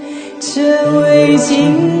选这位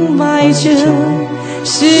敬拜者，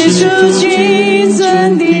是主君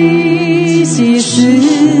尊的祭司，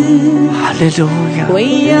哈利路亚！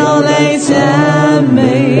为要来赞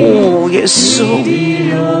美哦，耶稣你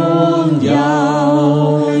的荣耀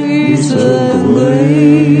与尊贵，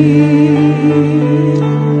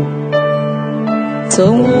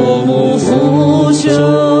从我母腹中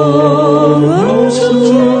出，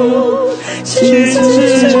亲自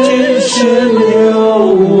拣选了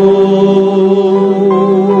我。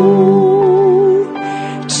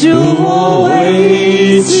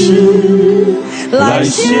来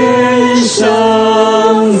献上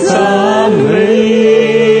赞美，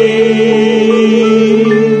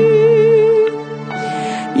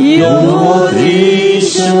用我的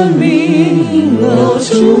生命流出，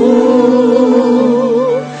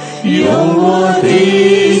用我的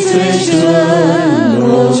嘴唇流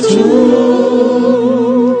出，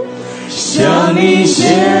向你献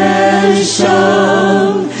上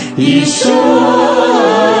一首爱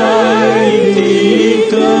的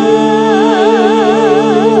歌。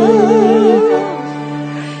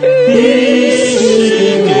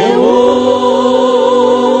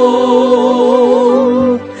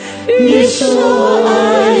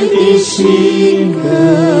情歌，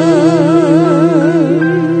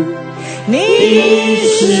你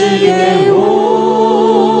是给我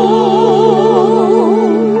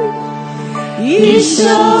一首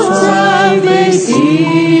赞美的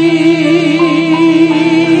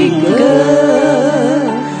歌，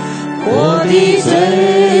我的嘴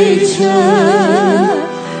唇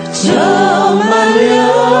充满了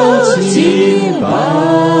敬拜。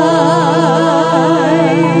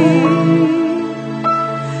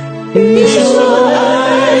你说爱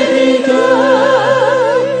的歌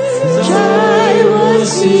在我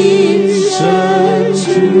心深处，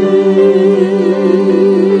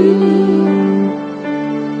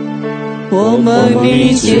我们的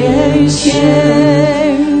拣选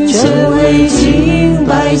这位敬拜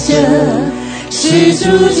者，是主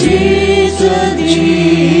君尊的祭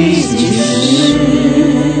司，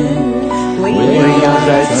为要来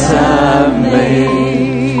赞美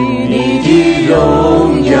你的荣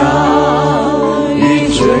耀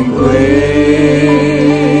尊贵，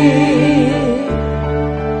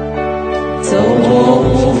从我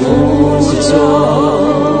腹中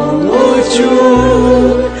主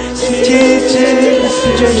亲自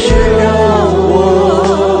拣选了我，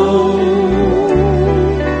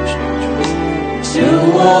就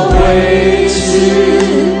我为此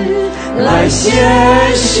来献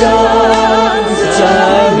上赞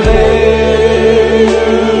美。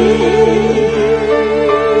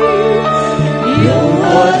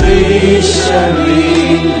生命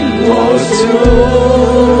我主，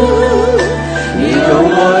用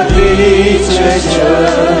我的嘴唇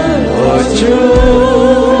我主，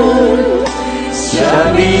向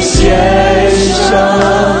你献上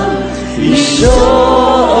一首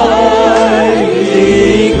爱的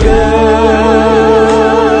歌。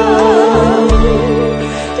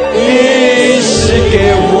你是给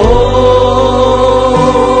我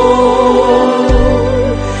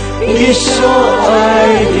一首爱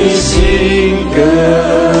的情歌，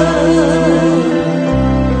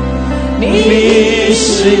你是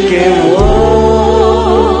给我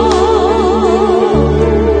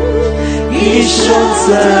一生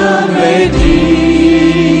赞美你，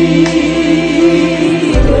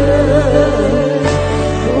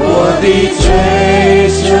我的追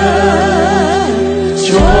求充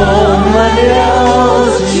满了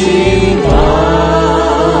敬拜，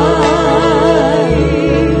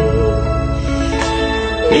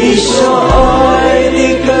一首爱的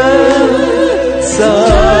歌在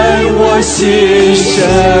我心深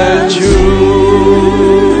处，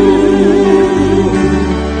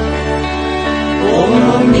我蒙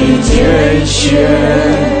你拣选，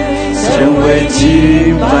成为敬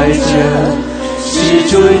拜者，是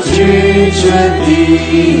最君尊的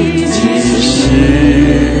祭司，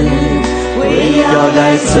为要来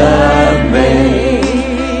赞美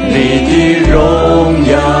你的荣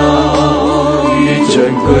耀与珍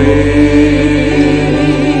贵。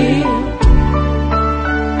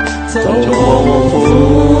从我服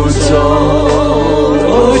从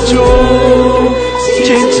主，亲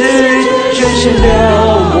自拣选了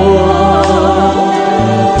我，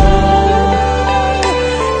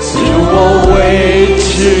使我为之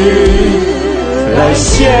来献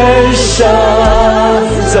上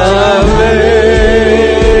赞美，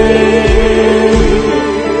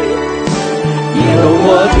用我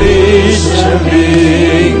的生命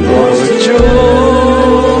我主，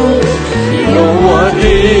用我的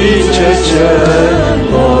这真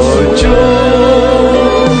我主，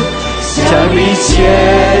向你献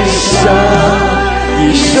上一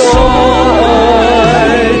首爱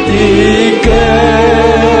的歌。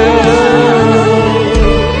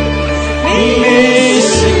你是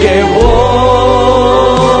给我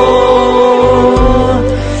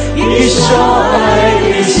一首爱的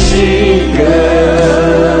新歌，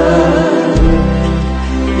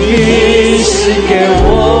你是给我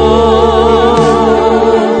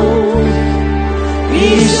一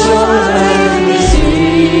首爱的新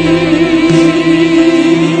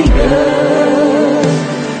歌，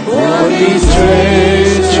我的追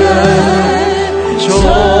求充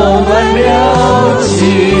满了敬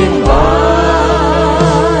拜。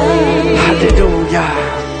哈利路亚！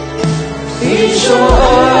一首爱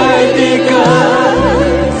的歌，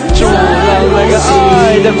就让那个爱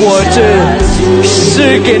的果子赐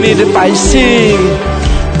给你的百姓，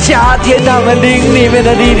加添他们灵里面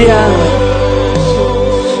的力量，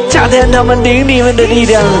加添他们灵里面的力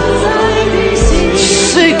量，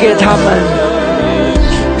赐给他们，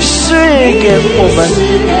赐给我们。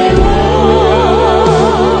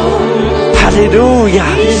哈利路亚！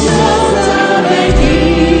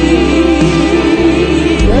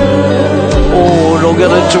哦，荣耀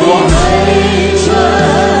的主啊，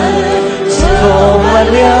充满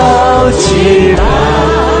了敬拜。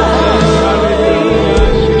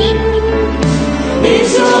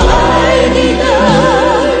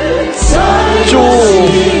主，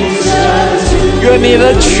愿你的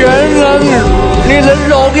全能，你的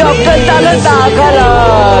荣耀更大的打开来，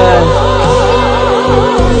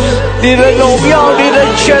你的荣耀，你的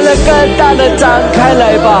全能更大的展开来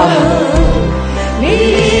吧。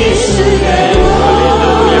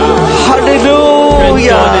哈利路亚！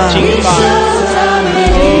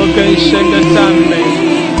更深的赞美，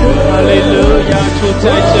哈利路亚！主在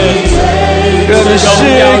这里，愿你赐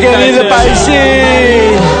给你的百姓，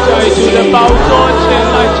在主的宝座前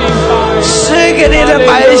来敬拜，赐给你的百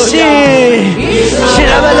姓，使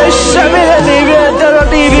他们在生命的里面得到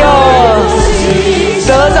力量，得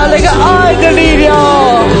到那个爱的力量，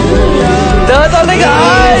得到那个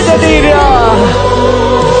爱的力量。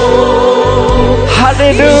哈利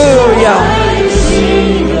路亚！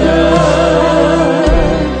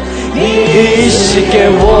你是给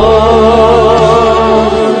我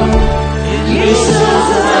赞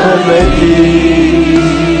美你，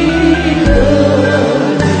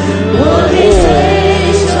我的嘴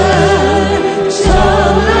唇充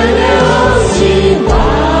满了敬拜。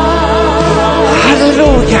哈利路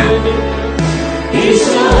亚！一首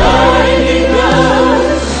爱的歌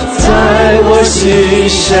在我心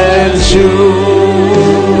深处，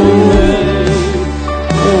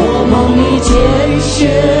我蒙你拣选，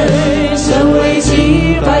成为敬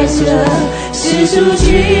拜者，是属基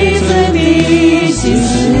督的祭司。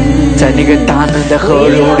在那个大能的河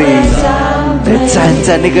流里，站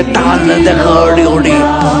在那个大能的河流里，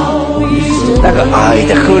那个爱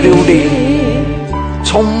的河流里，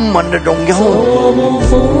充满了荣耀。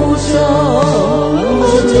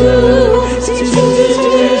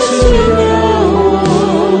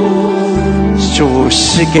主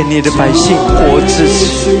是给你的百姓果子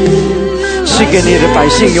吃，是给你的百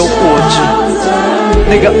姓有果子，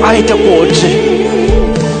那个爱的果子，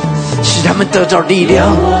使他们得到力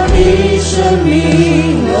量，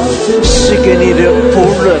是给你的仆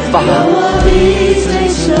人吧，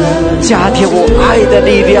加添我爱的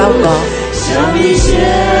力量啊，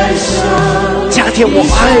加添我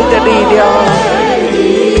爱的力量，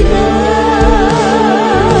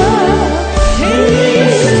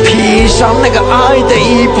披上那个爱的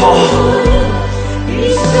衣袍，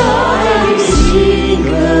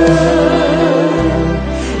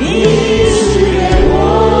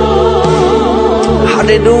哈利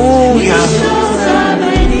路亚！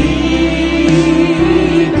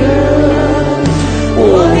哦，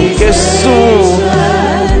耶稣，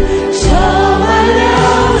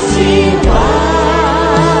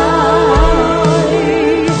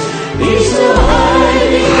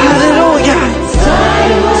哈利路亚！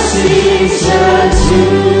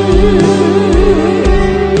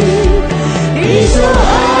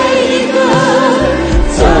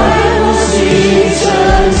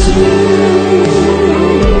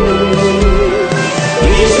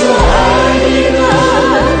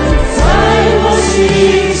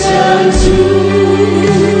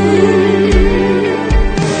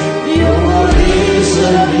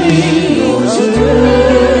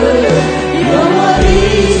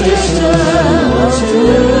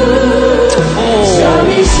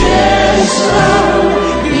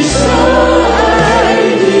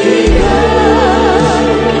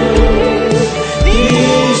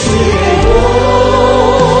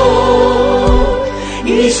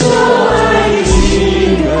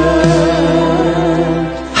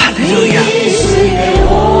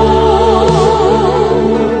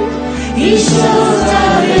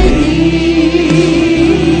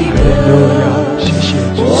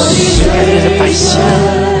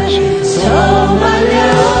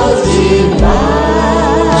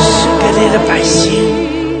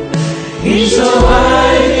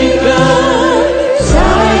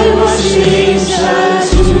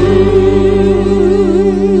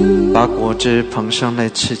把果汁捧上来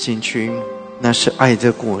吃进去，那是爱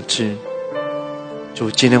的果汁。主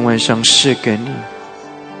今天晚上赐给你，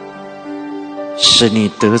使你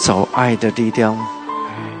得着爱的力量，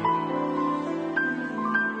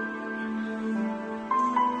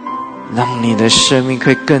让你的生命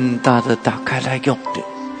可以更大的打开来用的，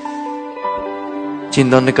进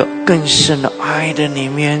到那个更深的爱的里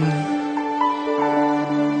面。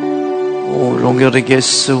哦，荣耀的耶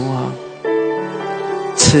稣啊，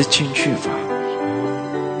吃进去吧，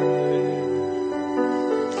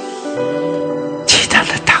极大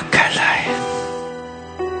的打开来。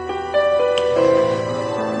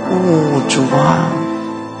哦，主啊，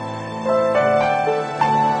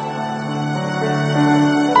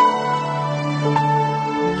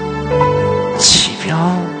奇妙，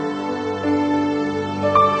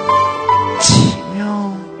奇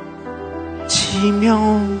妙，奇妙，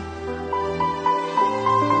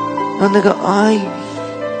让那个爱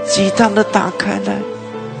极大的打开来，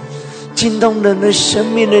进到人的生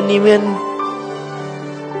命的里面，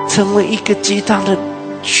成为一个极大的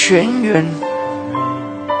泉源。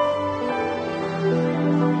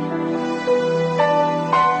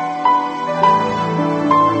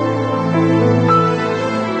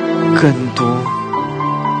更多，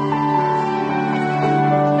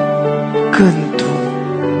更多，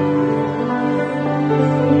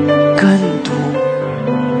更多，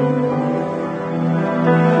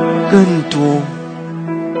更多。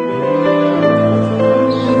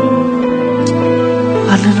哈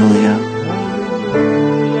利路亚，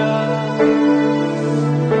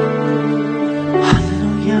哈利路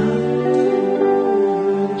亚，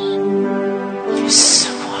耶稣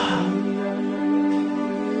啊！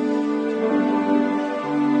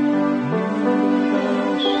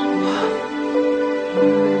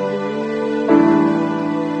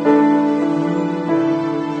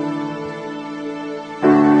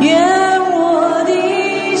愿我的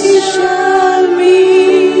生命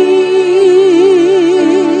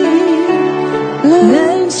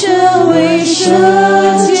能成为圣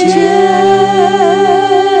洁，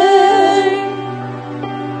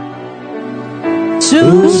除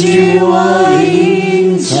去我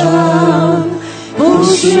隐藏不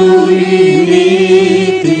属于你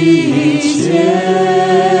的一切。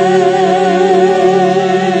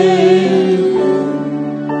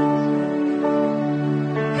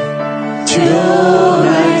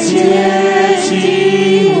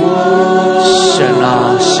神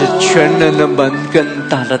啊，使全人的门更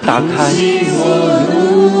大的打开，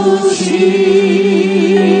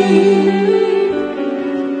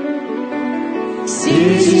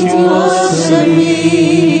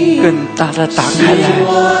更大的打开来。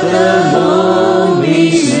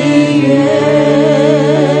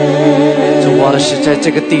主啊，是在这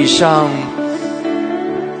个地上，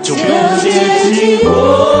主接近我。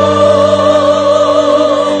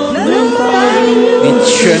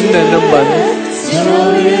全能的门，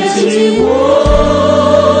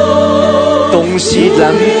东西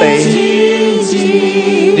南北，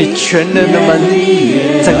你全能的门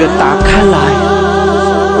整个打开来，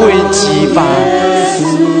汇集吧，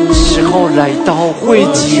时候来到，汇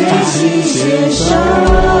集吧，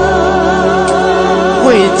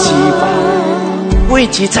汇集吧，汇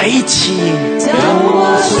集在一起，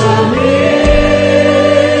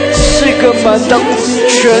这个门当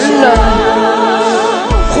全人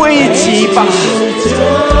汇集吧。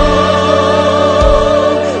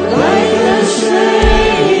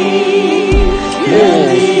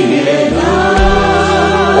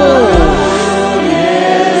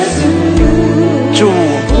主，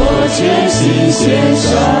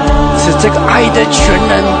是这个爱的全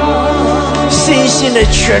能，信心的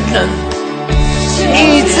全能，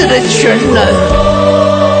医治的全能。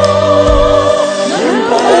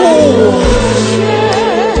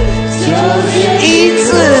医治，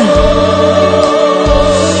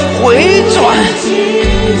回转，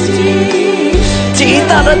极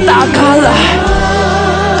大的打开来。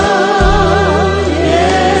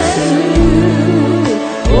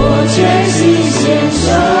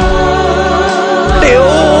流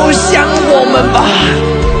向我们吧，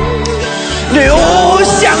流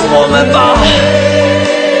向我们吧，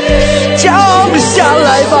降下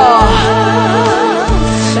来吧，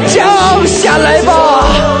降下来吧，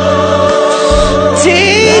极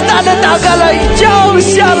大的打开来，降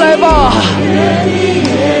下来吧。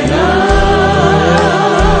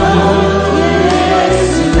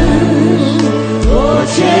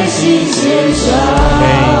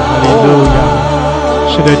哈利路亚！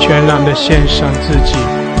是的，全然的献上自己，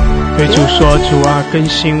对主说：主啊，更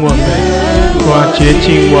新我们，主啊，洁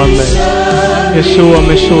净我们，也是我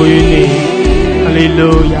们属于你。哈利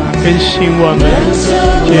路亚！更新我们，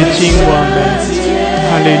洁净我们。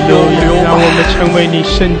哈利路亚！让我们成为你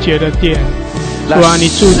圣洁的殿。主啊，你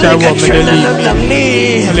住在我们的里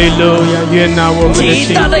面。哈利路亚！悦纳我们的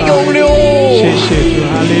敬拜。谢谢主，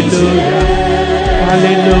哈利路亚！哈利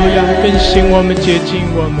路亚！更新我们，洁净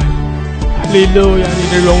我们。哈利路亚！你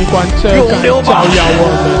的荣光遮盖照耀我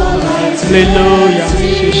们。哈利路亚！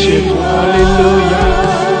谢谢主，哈利路亚！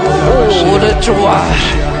我的主啊！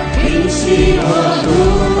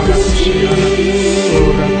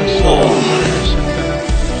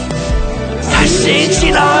他兴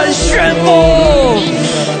起来宣布，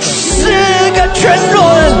是个全轮，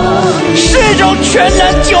是种全能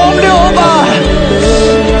永留吧，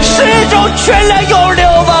是种全能永留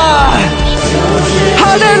吧。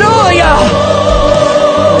哈利路亚！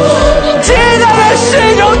接下来是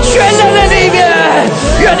种全能的里面，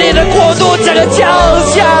愿你的国度整个降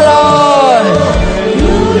下来。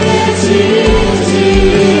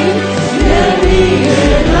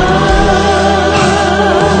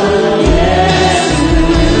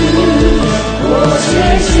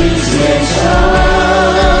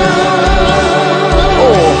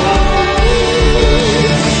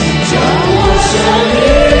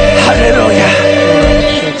哈利路亚！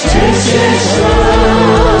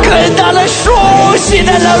更大的属性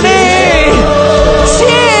的能力，谢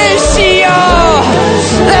谢啊！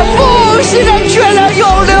来复兴的全能永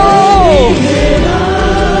留，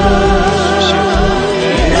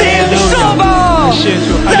领受吧！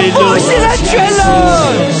来复兴的全能，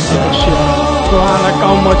主啊，来高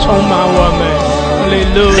摩充满我们。领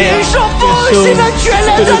受复兴的全能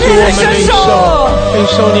在你的身上，领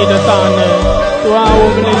受你的大能。主啊，我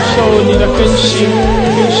们领受你的更新，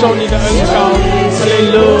领受你的恩膏。哈利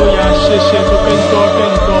路亚！谢谢主，更多更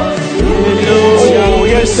多。哈利路亚！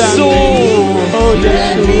耶稣，哦，耶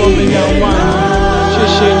稣，我们仰望你，谢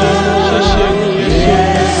谢你，谢谢你，耶稣。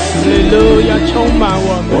哈利路亚！充满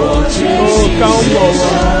我们，哦，高摩我们。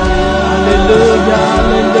哈利路亚！哈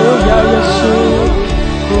利路亚！耶稣。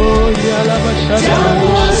哦，亚拉巴沙达，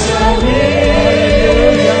哈利路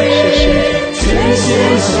亚！谢谢你。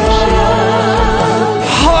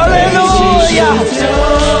哈利路亚！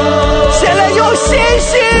现在有信心，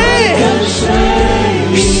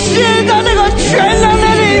是在那个全能的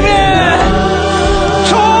里面，充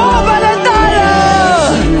满了大能。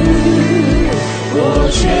我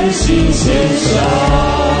全心献上。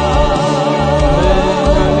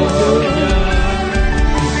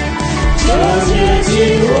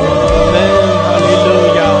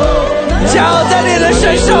交在你的身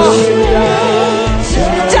上，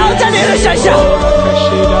交在你的身上。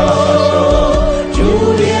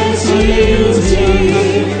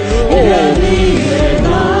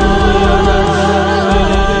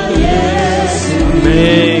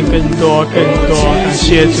更多更多，感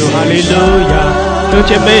谢主，哈利路亚！有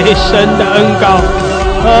姐妹，神的恩膏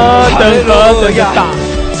何等何等的大，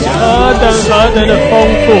何等的丰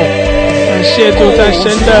富！感谢主，在神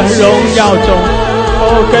的荣耀中，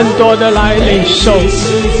更多的来领受，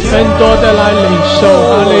更多的来领受，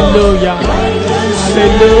哈利路亚，哈利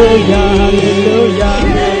路亚，哈利路亚！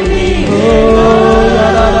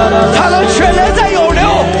他的泉源在涌流，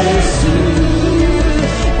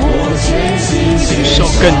领受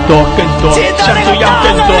更多，更多，向主要更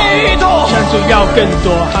多，向主要更多，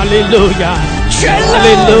哈利路亚，哈利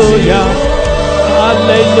路亚，哈利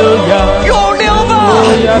路亚！涌流吧，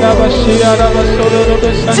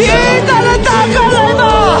极大的打开来吧，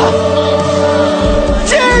进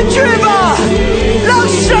去吧，让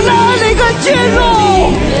神的灵跟进入，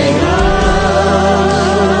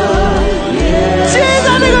进到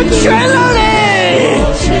那个泉流里。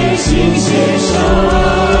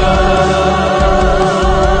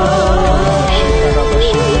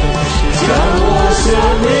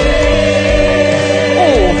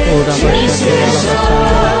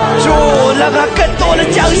主，让它更多的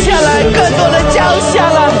降下来，更多的降下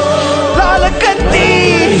来，拉得更低，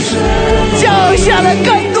降下来更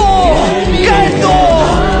多，更多，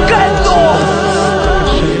更多。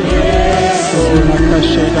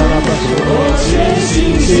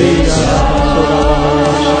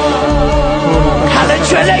他的泉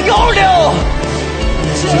源涌流。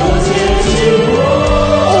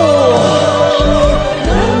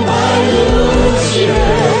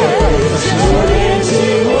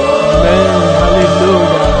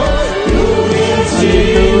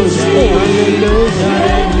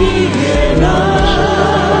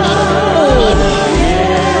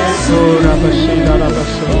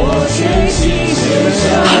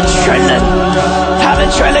他的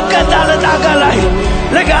全人更大的打开来，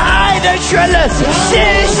那个爱的全人，信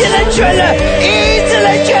心的全人，医治的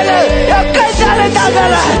全人，要更大的打开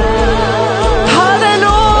来。哈利路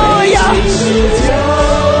亚！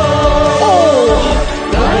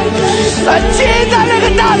他进在那个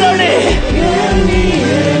大楼里，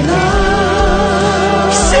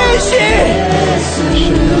信心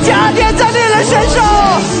加添在你的身上，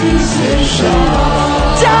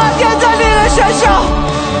加添在你的身上，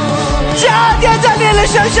加添在你的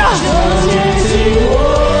身上。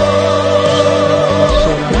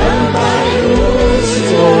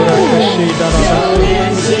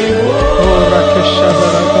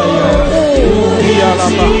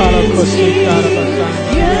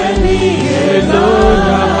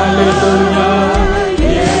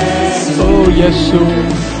耶稣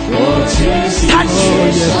touch， 耶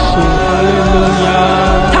稣，哈利路亚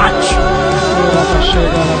touch，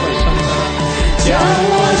 谢谢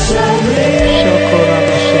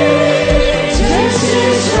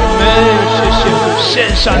主，献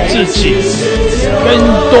上自己，更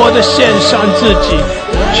多的献上自己，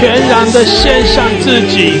全然的献上自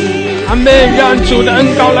己。阿们，让主的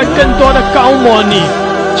恩膏来更多的高抹你，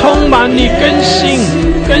充满你，更新，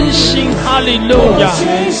哈利路亚！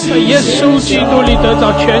在耶稣基督里得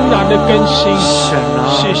到全然的更新。神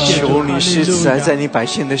啊，谢谢主，求你施慈爱在你百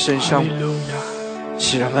姓的身上，哈利路亚！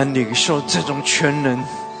使他们领受这种全能，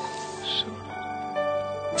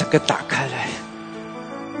这个打开来，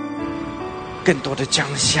更多的降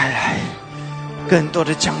下来，更多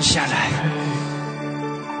的降下来，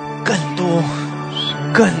更多，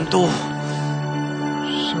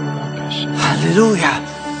哈利路亚！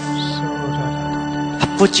它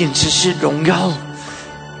不仅只是荣耀，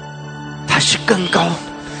它是更高，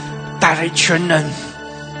带来全能。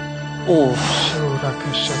哦，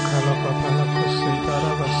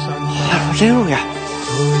哈利路亚！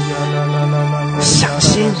相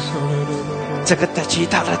信这个的极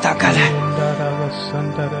大的打开来，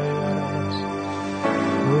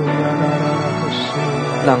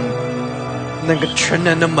让那个全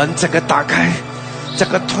能的门这个打开，这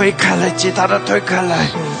个推开来，极大的推开来，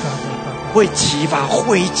会激发，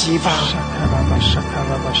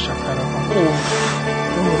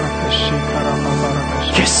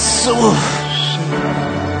耶稣，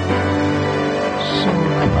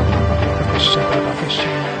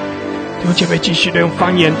弟兄姐妹继续的用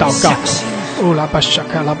方言祷告。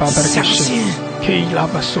相信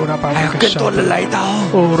还有更多的来到，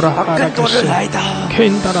更多的来到，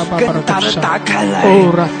更大的打开来，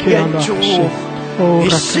愿主你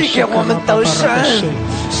赐给我们得胜，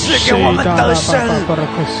赐给我们得胜，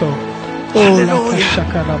哈利路亚！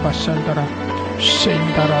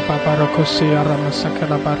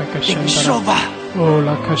领受吧，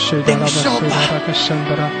领受吧，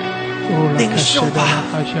领受吧。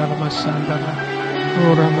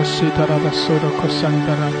Ora masitara basura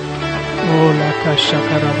kosandara Ola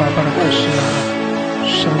kashakara babara kashiara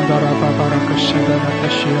Shandara babara kashandara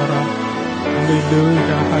kashiara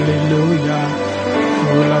Hallelujah, hallelujah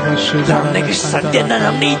Ola 让那个闪电的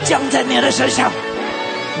能力降在你的身上，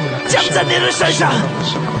降在你的身上，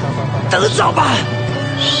得着吧，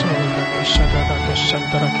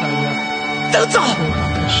得着，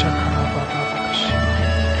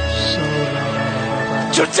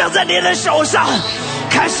就降在你的手上，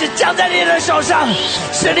开始降在你的手上，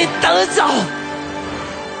使你得着。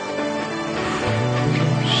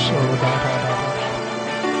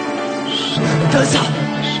得着，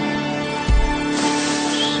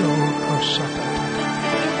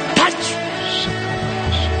他去。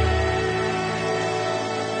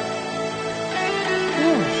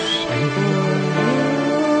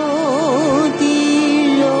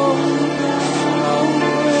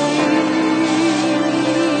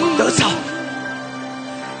得着。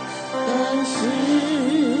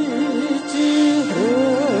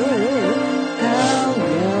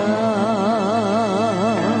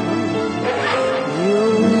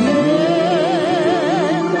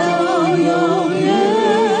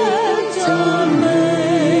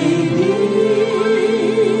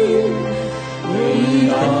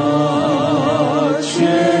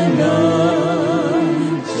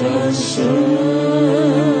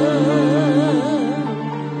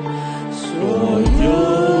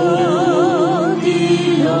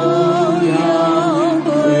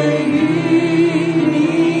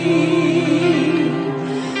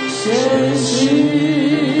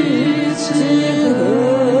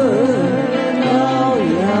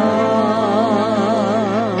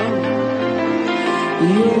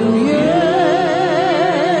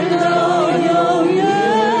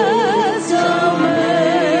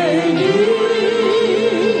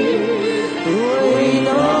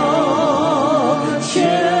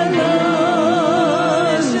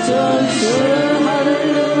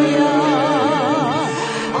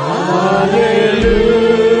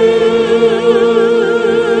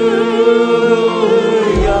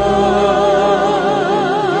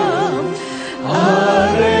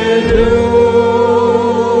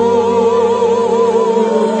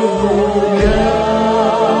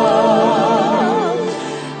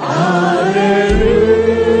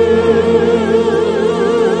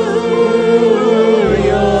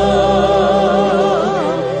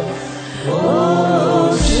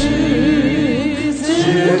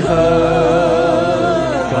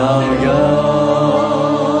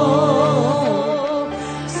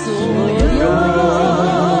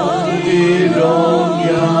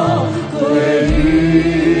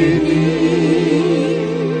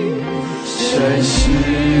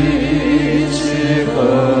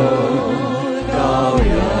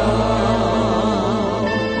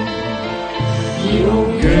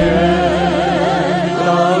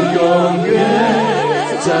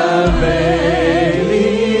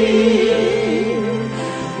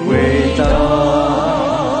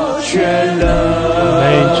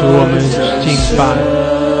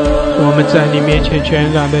我们在你面前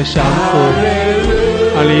全然的降服，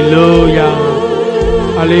哈利路亚，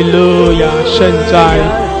哈利路亚，圣在，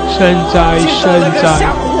圣在，圣在，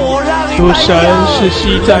主神是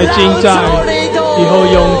昔在今在以后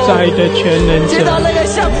永在的全能者，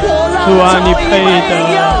主啊，你配的，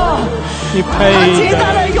你配的，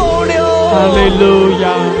哈利路亚，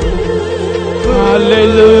哈利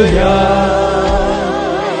路亚。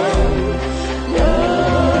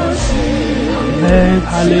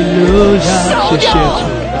哈利路亚，谢谢主，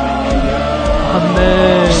阿门，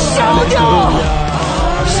哈利路亚，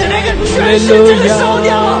是那个全世界的烧掉，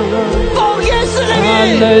奉耶稣的名，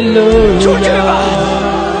出去吧，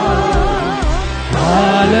哈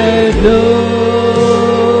利路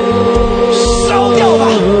亚，烧掉吧，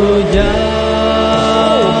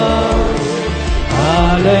哈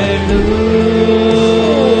利路亚。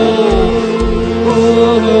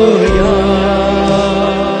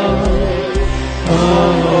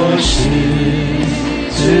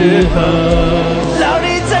让你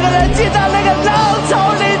整个人进到那个浪潮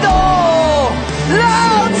里头，浪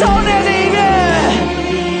潮的里面。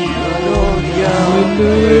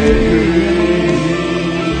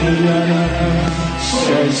神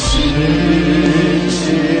是之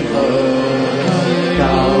河羔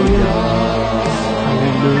羊，哈利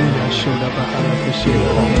路亚，受到巴哈拉的心永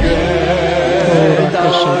远到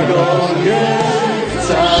永远赞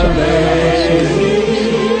美你。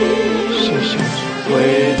回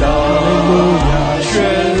到全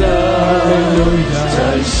能战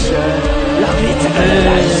胜，让你整个人燃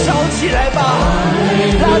烧起来吧，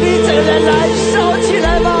让你整个人燃烧起来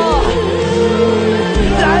吧，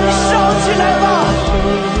燃烧起来吧，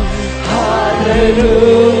哈利路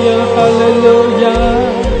亚，哈利路亚，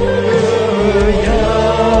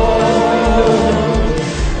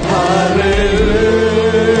哈利路亚。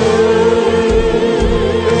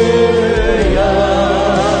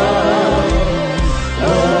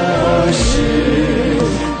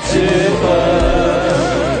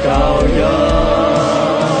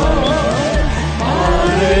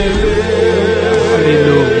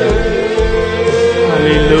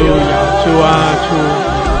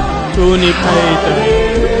你配的，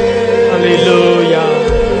哈利路亚！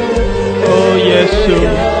哦，耶稣，耶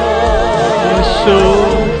稣，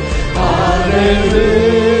哈利路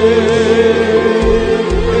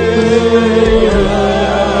亚！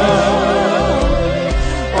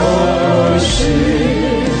哦，十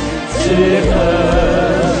字和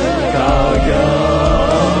羔羊，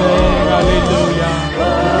哈利路亚！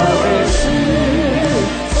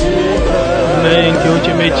我们弟兄姐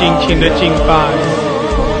妹尽情的敬拜，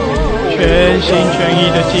全心全意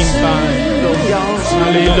的敬拜，哈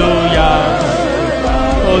利路亚！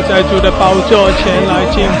哦，在主的宝座前来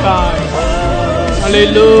敬拜，哈利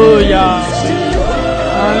路亚，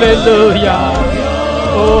哈利路亚，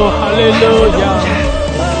哦，哈利路亚，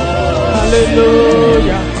哈利路亚，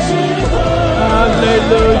哈利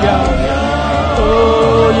路亚，哦，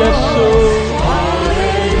耶稣，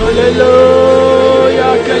哈利路亚，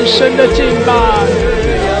更深的敬拜，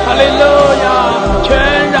哈利路亚，全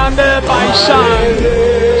然的摆上，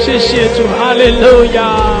谢谢主，哈利路亚！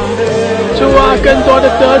主啊，更多的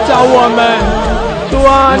得着我们，主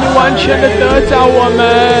啊，你完全的得着我们，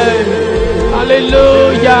哈利路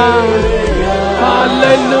亚，哈利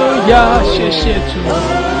路亚，谢谢主。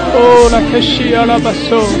哦，拉克西阿拉巴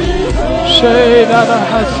索，谁拉拉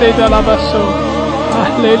哈谁的拉巴索，哈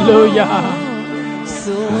利路亚，哈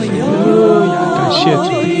利路亚，感谢主，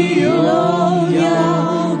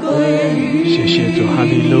谢谢主，哈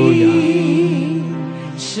利路亚。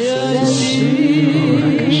谢谢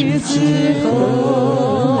主，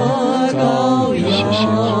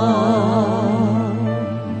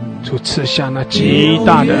主赐下那极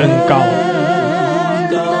大的恩膏，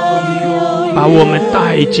把我们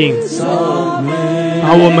带进，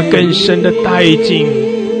把我们更深的带进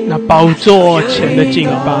那宝座前的敬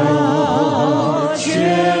拜。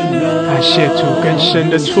感谢主更深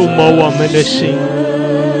的触摸我们的心，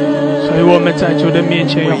所以我们在主的面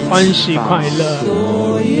前要欢喜快乐，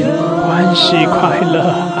欢喜快乐，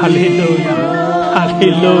哈利路亚，哈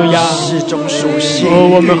利路亚！哦，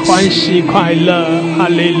我们欢喜快乐，哈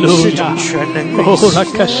利路亚！哦，拉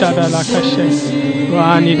卡沙的拉卡西，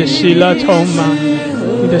哇，你的喜乐充满，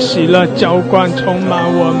你的喜乐浇灌充满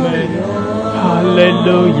我们，哈利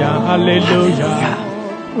路亚，哈利路亚！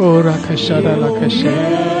哦，拉卡沙的拉卡西，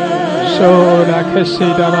说拉卡西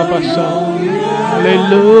的拉巴索，哈利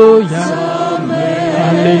路亚！哈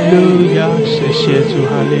利路亚，谢谢主，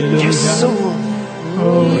哈利路亚。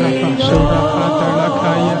哦，拉巴索拉巴达拉卡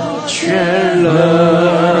亚，全人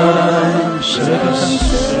是的，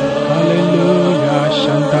哈利路亚，山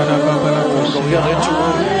达拉巴巴拉卡西，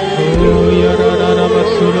哦呀拉拉拉巴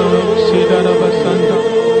苏罗西达拉巴山达，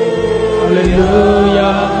哈利路亚，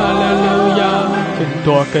哈利路亚，更多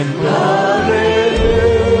更多。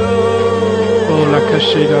哦，拉卡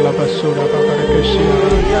西达拉巴苏拉巴巴拉卡西。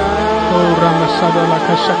Oh, Ramasada la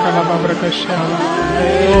Kashakala Babrakashara.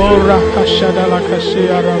 Oh, Rakashada la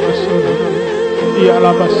Kashia Rabasura.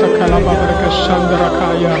 Yalabasakala Babrakashandra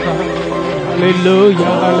Kayara.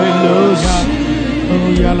 Hallelujah, hallelujah.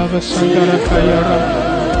 Oh, Yalabasandra Kayara.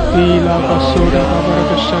 Yalabasura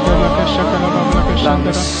Babrakashada la Kashakala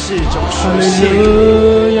Babrakashandra.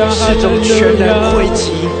 Hallelujah, hallelujah.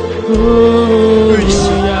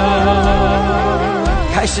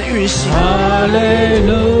 开始运行，哈利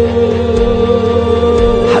路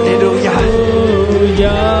哈利路亚，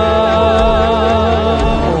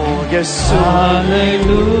哦，耶稣，哈利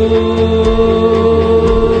路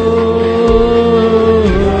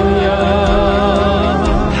亚，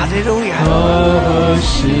哈利路亚，何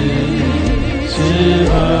时之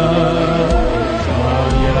后，高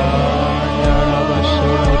雅亚拉巴索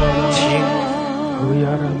拉，高雅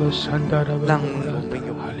拉巴山达拉巴，让我们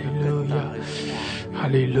有哈利路亚。哈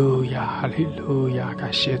利路亚，哈利路亚，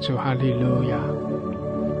感谢主，哈利路亚。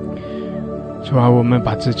主啊，我们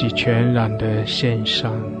把自己全然的献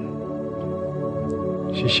上，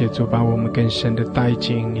谢谢主，把我们更深的带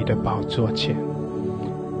进你的宝座前。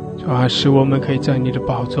主啊，使我们可以在你的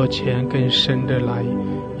宝座前更深的来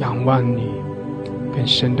仰望你，更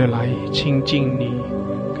深的来亲近你，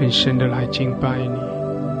更深的来敬拜你。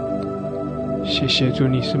谢谢主，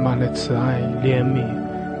你是满了慈爱怜悯，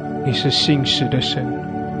你是信实的神，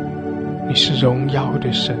你是荣耀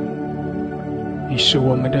的神，你是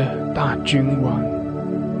我们的大君王。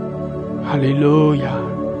哈利路亚！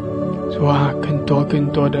主啊，更多更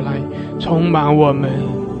多的来充满我们。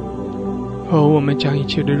哦，我们将一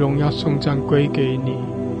切的荣耀颂赞归给你。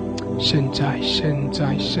现在，现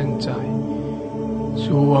在，现在，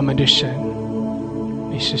主我们的神，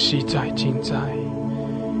你是昔在今在，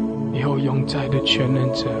以后永在的全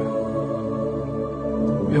能者。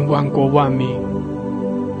愿万国万民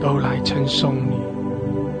都来称颂你，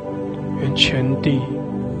愿全地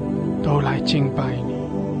都来敬拜你。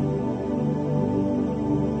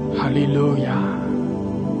哈利路亚，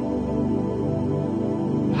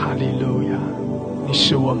哈利路亚！你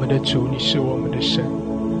是我们的主，你是我们的神。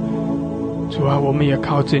主啊，我们也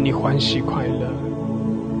靠着你欢喜快乐。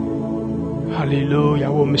哈利路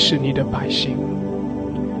亚！我们是你的百姓。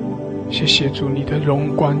谢谢主，你的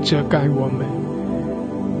荣光遮盖我们。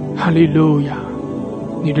哈利路亚！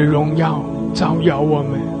你的荣耀照耀我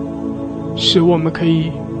们，使我们可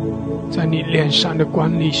以在你脸上的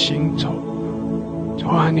光里行走。主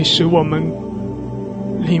啊，你使我们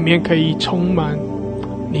里面可以充满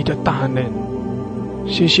你的大能。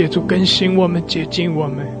谢谢主，更新我们，洁净我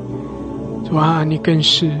们。主啊，你更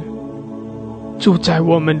是住在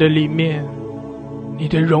我们的里面，你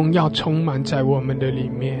的荣耀充满在我们的里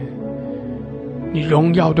面，你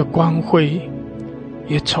荣耀的光辉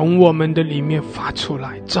也从我们的里面发出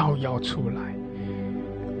来，照耀出来。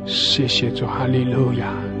谢谢主，哈利路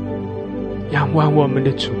亚！仰望我们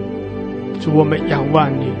的主，主，我们仰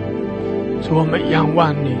望你，主，我们仰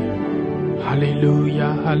望你。哈利路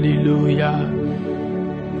亚，哈利路亚，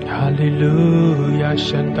哈利路亚！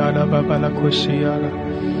山达拉巴巴拉库西亚拉，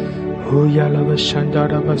乌亚拉巴山达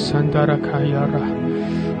拉巴山达拉卡亚拉，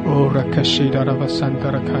乌拉卡西达拉巴山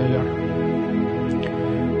达拉卡亚拉，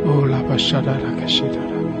乌拉巴沙达拉卡西达拉。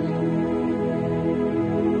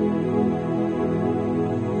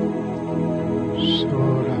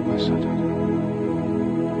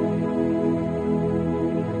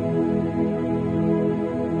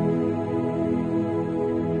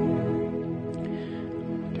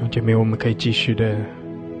姐妹，我们可以继续的，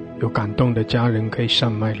有感动的家人可以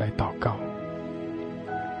上麦来祷告。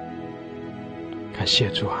感谢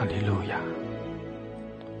主，哈利路亚！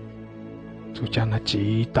主将那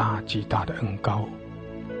极大极大的恩膏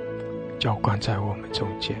浇灌在我们中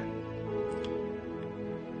间。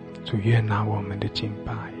主悦纳我们的敬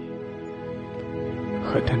拜，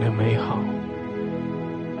何等的美好！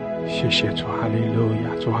谢谢主，哈利路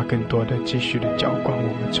亚！主啊，更多的继续的浇灌我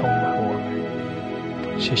们，充满我们。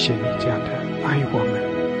谢谢你这样的爱我们，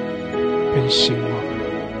更新我们，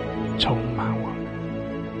充满我们，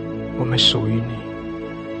我们属于你。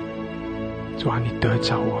主啊，你得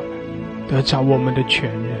着我们，得着我们的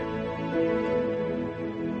全人，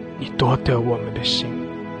你夺得我们的心，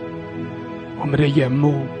我们的眼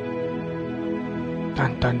目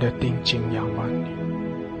单单的定睛仰望你。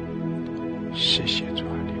谢谢主，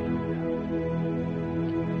哈利路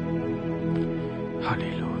亚，哈利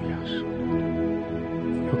路亚！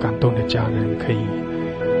有感动的家人可以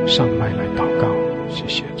上麦来祷告。谢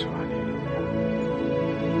谢主，哈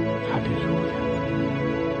利路亚，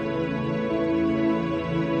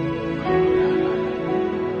哈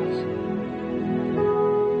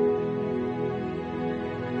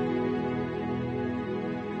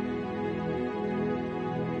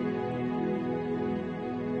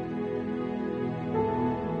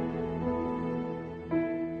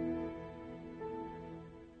利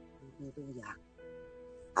路亚。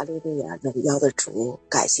哈利路亚！荣耀的主，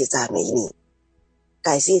感谢赞美你，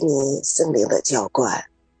感谢你圣灵的浇灌，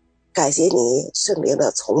感谢你圣灵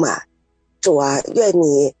的充满。主啊，愿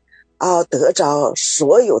你得着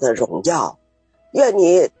所有的荣耀，愿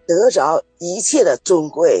你得着一切的尊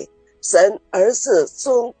贵。神儿子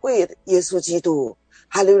尊贵的耶稣基督，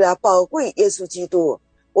哈利路亚！宝贵耶稣基督，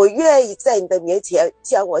我愿意在你的面前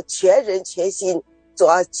将我全人全心，主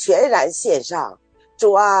啊，全然献上。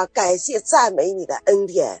主啊，感谢赞美你的恩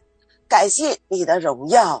典，感谢你的荣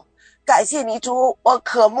耀，感谢你主，我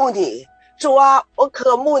渴慕你。主啊，我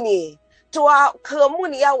渴慕你。主啊，渴慕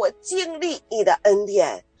你，让我经历你的恩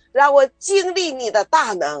典，让我经历你的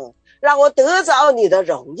大能，让我得着你的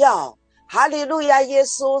荣耀。哈利路亚！耶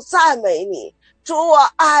稣，赞美你。主，我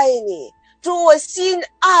爱你。主，我心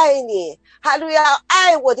爱你。哈利路亚！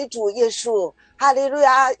爱我的主耶稣。哈利路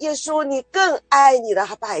亚！耶稣，你更爱你的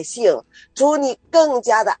百姓。主，你更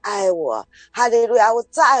加的爱我。哈利路亚！我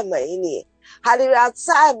赞美你。哈利路亚！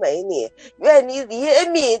赞美你。愿你怜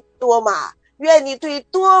悯多玛，愿你对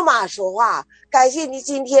多玛说话。感谢你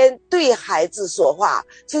今天对孩子说话，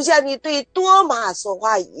就像你对多玛说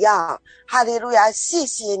话一样。哈利路亚！谢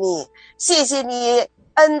谢你，谢谢你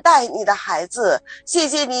恩待你的孩子，谢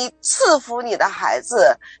谢你赐福你的孩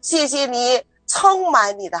子，谢谢你充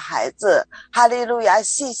满你的孩子。哈利路亚！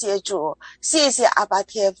谢谢主，谢谢阿爸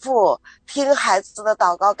天父，听孩子的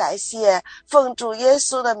祷告，感谢奉主耶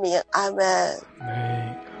稣的名，阿们。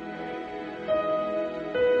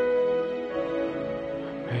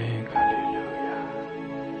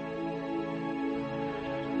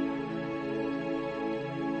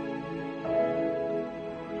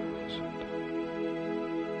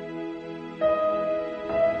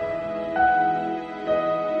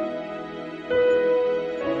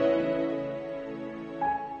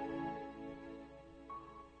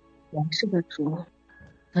是的主，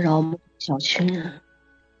得着我们小群人，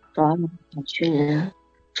主啊，小群人，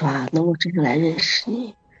主啊，能够真正来认识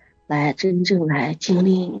你，来真正来经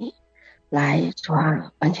历你，来主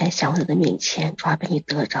啊，完全降在你的面前，主啊，被你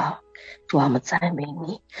得着。主啊，我们赞美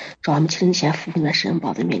你，主啊，我们亲前伏在神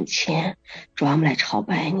宝的面前，主啊，我们来朝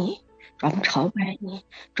拜你，主啊，我们朝拜你，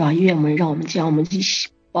主啊，愿我们让我们将我们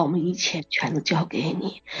把我们一切全都交给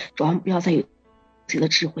你，主啊，我们不要再有自己的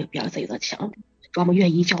智慧，不要再有的强力，主啊，我们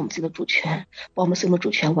愿意将我们自己的主权，把我们所有的主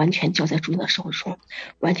权完全交在主的手中，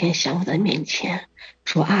完全降在面前。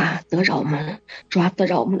主啊，得着我们，主啊，得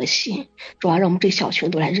着我们的心，主啊，让我们这小群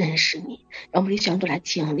都来认识你，让我们这小群都来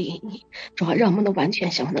经历你，主啊，让我们都完全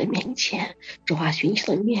降在面前，主啊，寻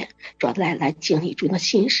求的面，主啊，来经历主的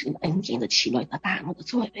心事、你的恩典、你的奇妙、你的大能的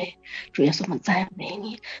作为。主耶稣，我们赞美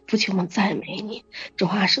你，父亲，我们赞美你。主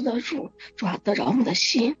啊，是的主，主啊，得着我们的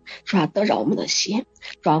心，主啊，得着我们的心，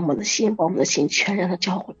主啊，我们的心，把我们的心全然的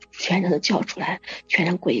交出来，全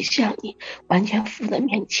然归向你，完全服在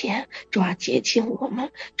面前。主啊，接近我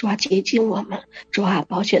们，主啊，接近我们，主啊，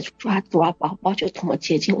宝血，主啊，宝血通过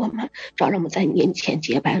接近我们，主啊，让我们在面前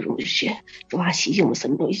洁白如雪。主啊，洗净我们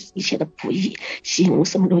生命中一切的不义，洗净我们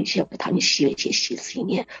生命中一切不讨你喜悦、一切细思意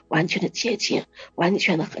念，完全的洁净，完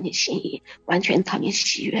全的合你心意，完全讨你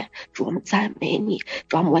喜悦。主，我们赞美你，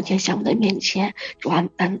主啊，我们完全向我们的面前，主啊，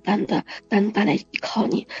单单来依靠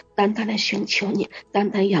你，单单来寻求你，单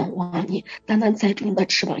单仰望你，单单在主你的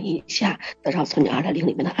翅膀荫下，得到从你而来灵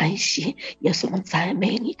里面的安息。耶稣，我们赞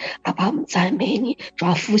美你，阿爸，我们赞美你，主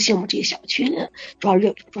啊，复兴我们这些小群人，主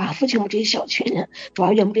啊，复兴我们这些小群人，主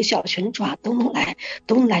啊，愿我们这些小群人，主啊，都能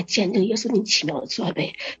来见证耶稣你奇妙的作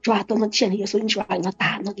为，主啊，都能见证耶稣你主啊你的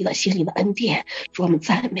大能、你的心、你的恩典。主啊，我们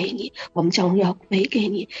赞美你，我们将荣耀归给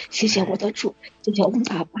你。谢谢我的主，谢谢我们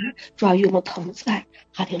的阿爸，主啊，与我们同在。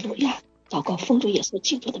哈利路亚！祷告奉主耶稣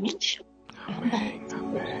基督的名求。阿门。阿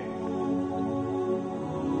门。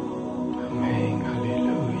阿门。哈利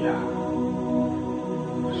路亚。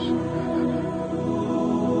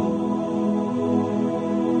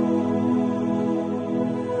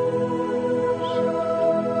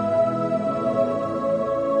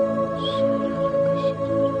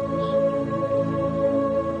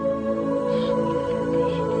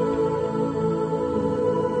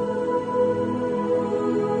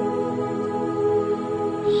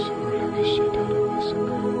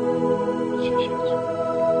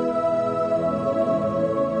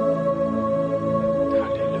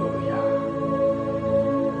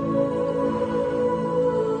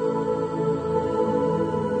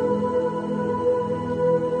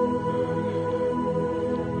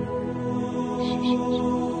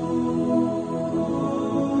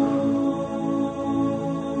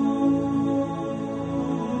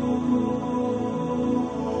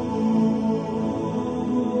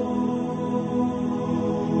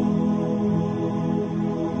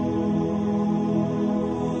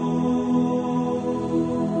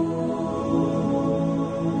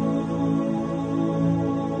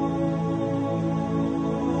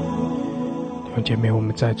姐妹，我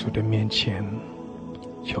们在主的面前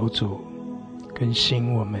求主更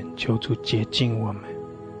新我们，求主洁净我们，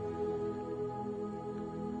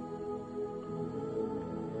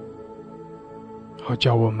好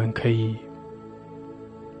叫我们可以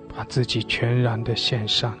把自己全然的献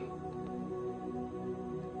上，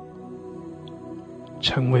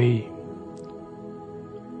成为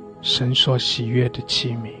神所喜悦的器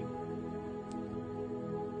皿。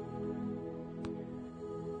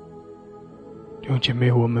弟兄姐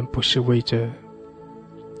妹，我们不是为着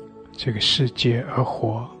这个世界而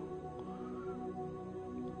活，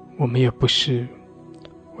我们也不是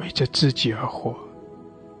为着自己而活，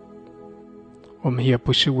我们也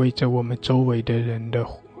不是为着我们周围人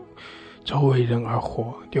而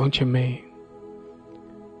活。弟兄姐妹，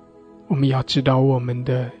我们要知道我们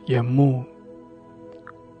的眼目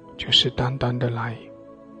就是单单的来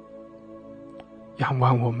仰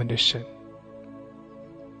望我们的神。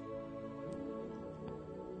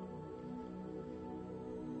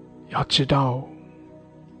要知道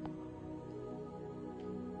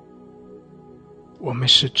我们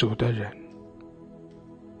是主的人，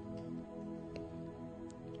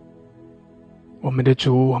我们的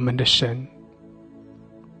主，我们的神，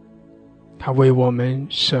他为我们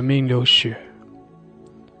舍命流血，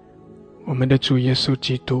我们的主耶稣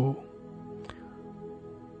基督，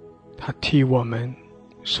他替我们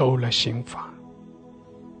受了刑罚，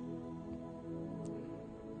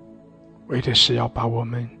为的是要把我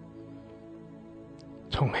们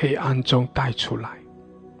从黑暗中带出来，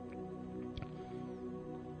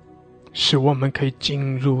使我们可以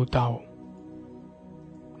进入到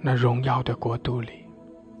那荣耀的国度里。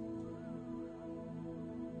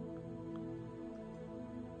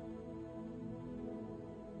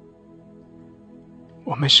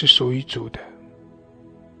我们是属于主的。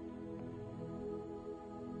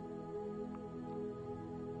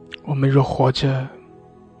我们若活着，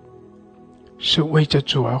是为着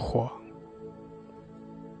主而活；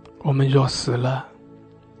我们若死了，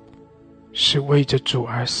是为着主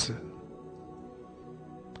而死。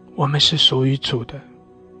我们是属于主的，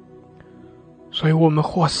所以我们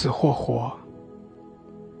或死或活。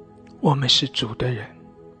我们是主的人，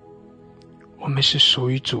我们是属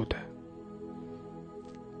于主的。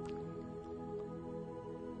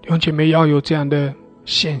弟兄姐妹要有这样的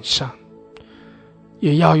献上，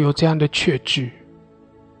也要有这样的确据。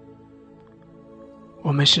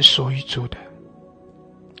我们是属于主的，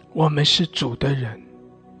我们是主的人。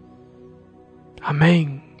阿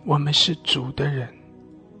们，我们是主的人。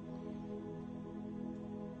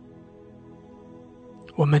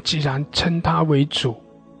我们既然称他为主，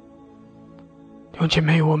弟兄姐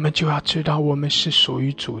妹，我们就要知道我们是属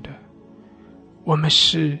于主的，我们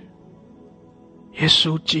是耶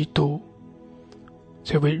稣基督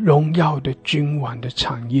这位荣耀的君王的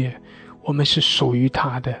产业，我们是属于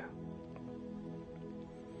他的。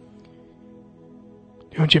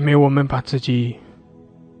弟兄姐妹，我们把自己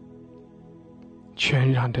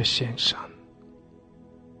全然的献上，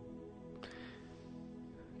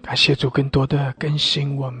感谢主更多的更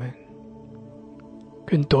新我们，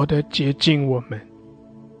更多的洁净我们，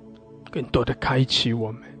更多的开启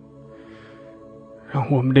我们，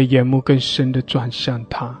让我们的眼目更深的转向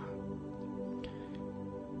他。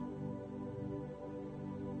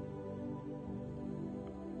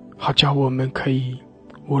好叫我们可以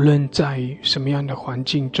无论在什么样的环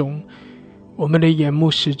境中，我们的眼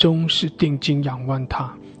目始终是定睛仰望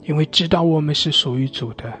他，因为知道我们是属于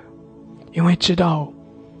主的，因为知道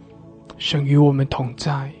神与我们同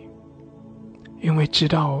在，因为知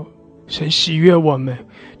道神喜悦我们。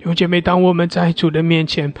弟兄姐妹，当我们在主的面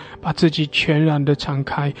前把自己全然的敞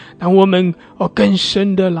开，当我们更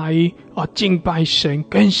深的来敬拜神，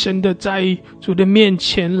更深的在主的面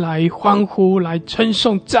前来欢呼，来称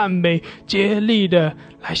颂赞美，竭力的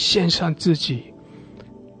来献上自己，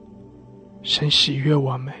神喜悦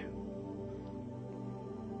我们，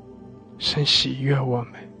神喜悦我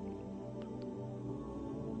们。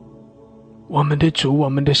我们的主，我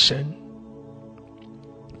们的神，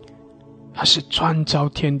他是创造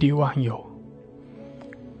天地万有，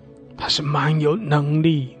他是蛮有能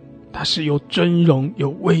力，他是有尊荣有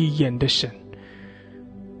威严的神。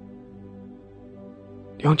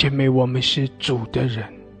弟兄姐妹，我们是主的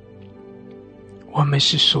人，我们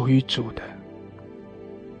是属于主的，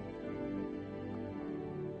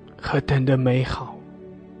何等的美好！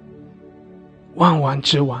万王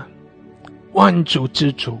之王，万主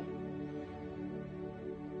之主，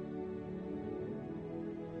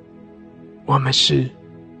我们是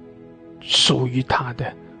属于他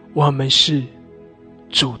的，我们是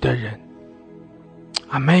主的人。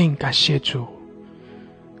阿们，感谢主，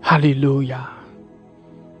哈利路亚，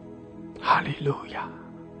哈利路亚。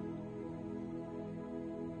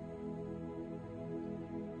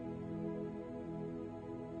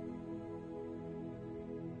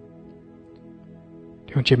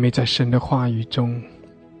弟兄姐妹，在神的话语中，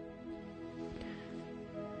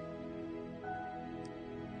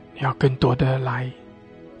你要更多的来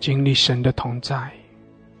经历神的同在，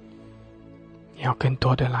你要更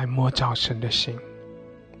多的来摸着神的心，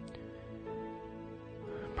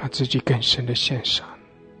把自己更深的献上，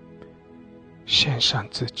献上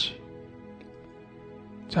自己，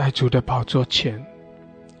在主的宝座前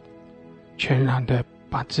全然的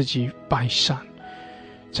把自己摆上，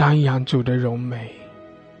张扬主的荣美，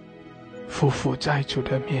匍匐在主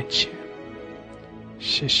的面前。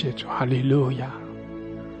谢谢主，哈利路亚。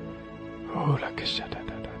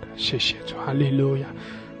谢谢主，哈利路亚。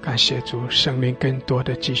感谢主，圣灵更多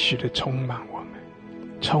的继续的充满我们，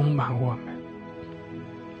充满我们。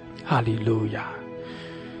哈利路亚，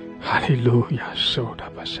哈利路亚。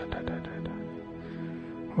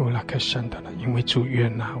因为主悦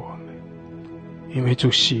纳我们，因为主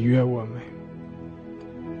喜悦我们。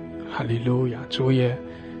哈利路亚，主也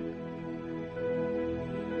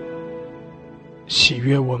喜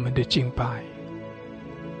悦我们的敬拜，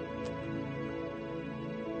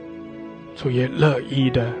主也乐意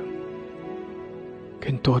的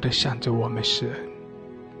更多的向着我们施恩。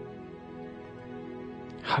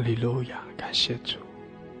哈利路亚，感谢主，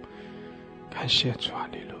感谢主，哈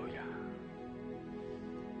利路亚。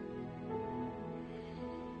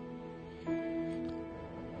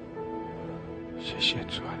谢谢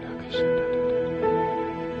主，哈利路亚。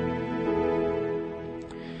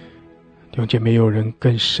弟兄姐妹，有人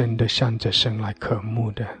更深的向着神来渴慕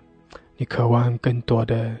的，你渴望更多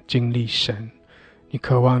的经历神，你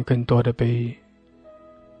渴望更多的被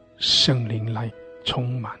圣灵来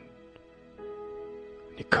充满，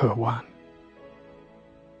你渴望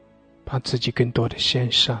把自己更多的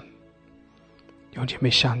献上，用姐妹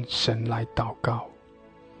向神来祷告，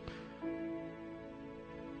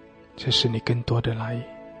这是你更多的来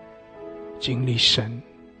经历神，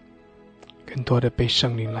更多的被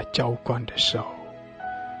圣灵来浇灌的时候。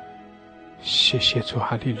谢谢主，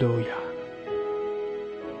哈利路亚，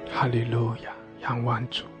哈利路亚，仰望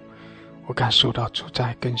主。我感受到主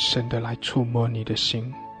在更深的来触摸你的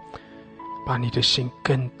心，把你的心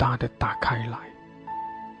更大的打开来。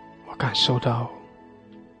我感受到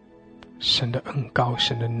神的恩膏，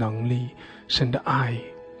神的能力，神的爱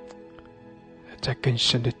在更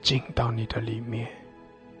深的进到你的里面。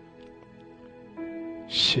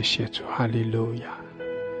谢谢主，哈利路亚。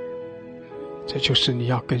这就是你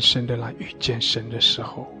要更深的来遇见神的时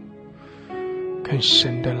候，更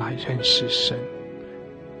深的来认识神。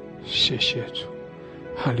谢谢主，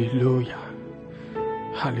哈利路亚，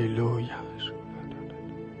哈利路亚，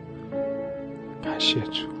感谢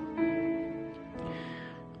主。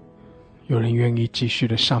有人愿意继续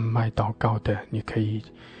的上麦祷告的，你可以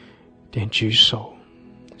点举手，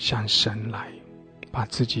向神来把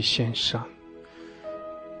自己献上，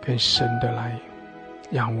更深的来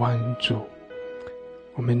仰望主。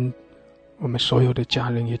我们所有的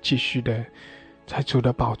家人也继续的在主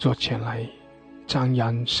的宝座前来张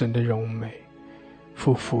扬神的荣美，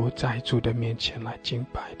匍匐在主的面前来敬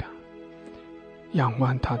拜他，仰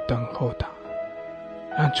望他，等候他，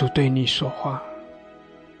让主对你说话，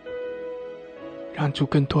让主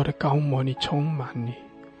更多的膏抹你，充满你。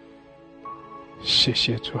谢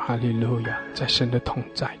谢主，哈利路亚。在神的同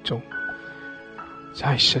在中，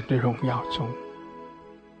在神的荣耀中，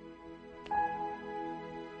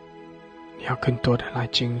你要更多的来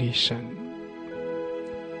经历神。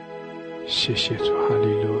谢谢主，哈利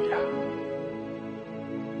路亚。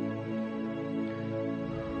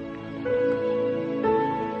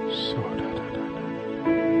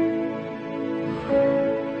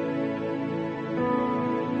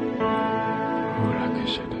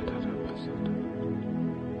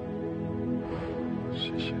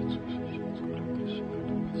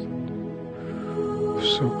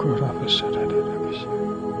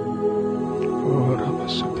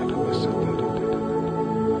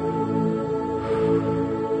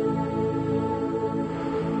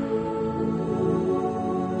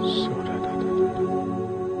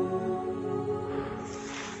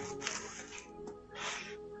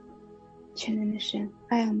全能的神，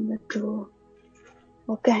爱我们的主，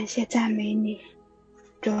我感谢赞美你，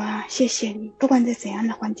主啊，谢谢你，不管在怎样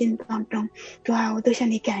的环境当中，主啊，我都向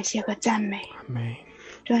你感谢和赞美。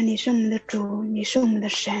主啊，你是我们的主，你是我们的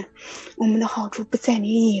神，我们的好处不在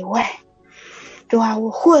你以外。主啊，我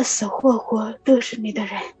或死或活都是你的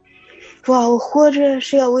人。主啊，我活着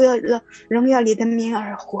是要为了荣耀你的名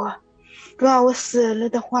而活。主啊，我死了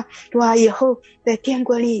的话，主啊，以后在天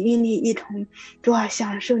国里与你一同，主啊，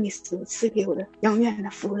享受你所赐给我的永远的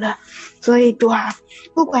福乐。所以主啊，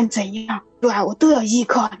不管怎样，主啊，我都要依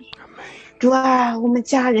靠你。主啊，我们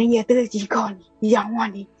家人也都依靠你，仰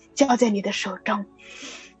望你，交在你的手中。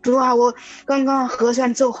主啊，我刚刚核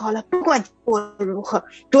酸做好了，不管我如何，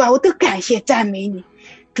主啊，我都感谢赞美你。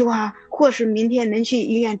主啊，或是明天能去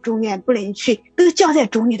医院住院，不能去，都交在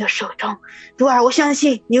主你的手中。主啊，我相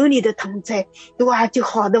信有你的同在，主啊，就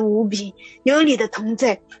好的无比。有你的同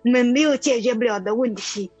在，我们没有解决不了的问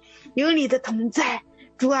题。有你的同在，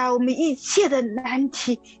主啊，我们一切的难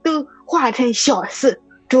题都化成小事。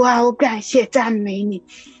主啊，我感谢赞美你。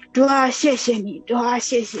主啊，谢谢你。主啊，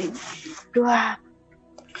谢谢你。主啊，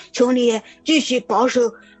求你继续保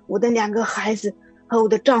守我的2个孩子和我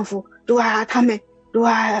的丈夫。主啊，他们主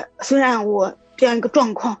啊，虽然我这样一个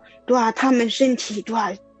状况，主啊，他们身体主啊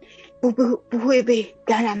不会被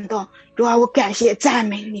感染到。主啊，我感谢赞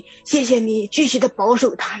美你，谢谢你继续的保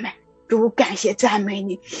守他们。主，感谢赞美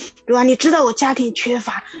你。主啊，你知道我家庭缺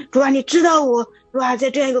乏，主啊，你知道我主啊在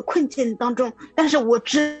这样一个困境当中，但是我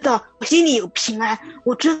知道我心里有平安，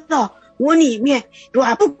我知道我里面主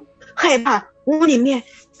啊不害怕，我里面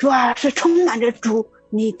主啊是充满着主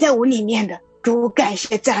你在我里面的。主，感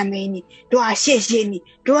谢赞美你。主啊，谢谢你。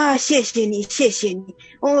主啊，谢谢你，谢谢你。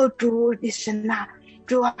哦，主的神啊，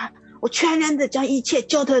主啊，我全然的将一切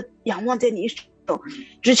交托仰望在你手，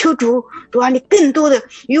只求主啊，你更多的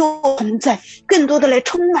与我同在，更多的来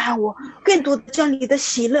充满我，更多的将你的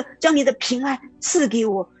喜乐，将你的平安赐给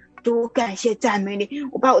我。主，感谢赞美你。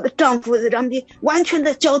我把我的丈夫让你完全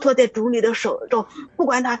的交托在主你的手中，不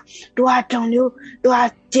管他主啊肿瘤主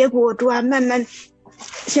啊结果主啊慢慢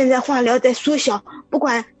现在化疗在缩小，不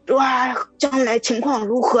管主啊，将来情况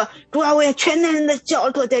如何？主啊，我也全然的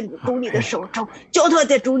交托在主你的手中，交托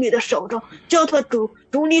在主你的手中，交托主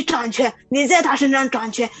你掌权，你在他身上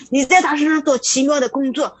掌权，你在他身上做奇妙的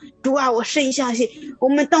工作。主啊，我深相信，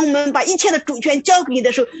当我们把一切的主权交给你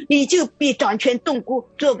的时候，你就必掌权动工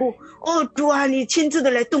做工。哦，主啊，你亲自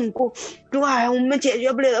的来动工。主啊，我们解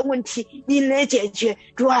决不了的问题，你来解决。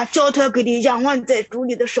主啊，交托给你，仰望在主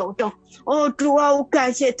你的手中。哦，主啊，我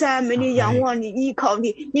感谢赞美你，仰望你，依靠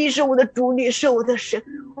你，你是我的主，你是我的神。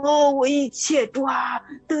哦，我一切主啊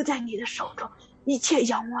都在你的手中，一切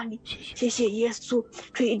仰望你。谢谢耶稣，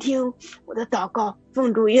垂听我的祷告，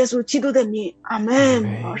奉主耶稣基督的名，阿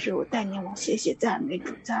门。老师，我带领我，谢谢赞美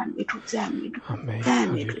主，赞美主，赞美主，赞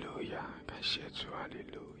美主。感谢主，哈利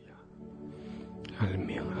路亚，阿门，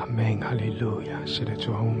阿门，哈利路亚。是的，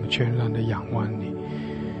主啊，我们全然的仰望你，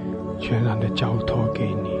全然的交托给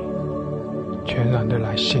你，全然的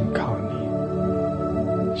来信靠你。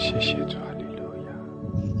谢谢主，哈利路亚。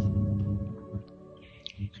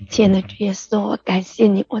亲爱的主耶稣，我感谢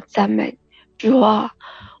你，我赞美主啊！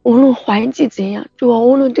无论环境怎样，主啊，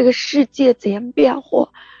无论这个世界怎样变化，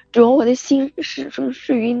主啊，我的心始终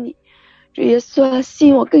属于你。主耶稣啊，吸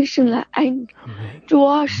引我更深来爱你。主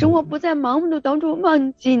啊，使我不在忙碌当中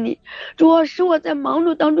忘记你。主啊，使我在忙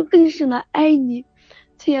碌当中更深来爱你。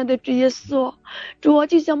亲爱的主耶稣，主啊，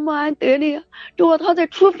就像莫安德烈，主啊，他在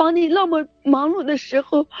厨房里那么忙碌的时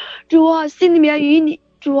候，主啊，心里面与你，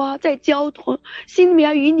主啊，在交通，心里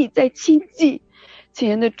面与你在亲近。亲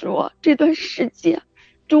爱的主啊，这段时间，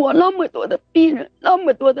主啊，那么多的病人，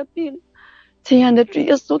亲爱的主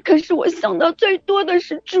耶稣，可是我想到最多的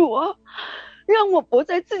是主啊，让我不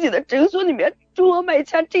在自己的诊所里面，主啊，每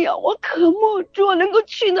天这样，我渴慕主啊能够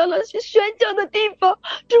去到那些宣教的地方，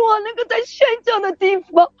主啊能够在宣教的地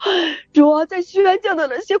方，主啊在宣教的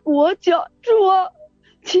那些国家，主啊，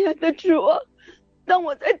亲爱的主啊，当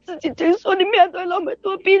我在自己诊所里面对那么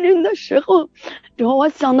多病人的时候，主啊，我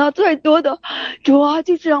想到最多的，主啊，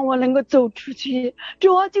就是让我能够走出去，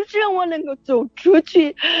主啊，就是让我能够走出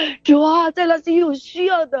去，主啊，在那些有需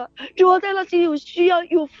要的，主啊，在那些有需要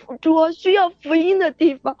主啊需要福音的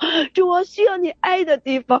地方，主啊需要你爱的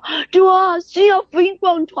地方，主啊需要福音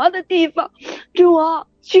广传的地方，主啊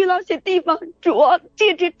去那些地方，主啊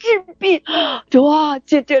借着治病，主啊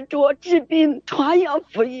借着主啊治病，传扬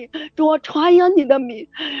福音，主啊传扬你的名，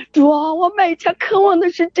主啊我每天渴望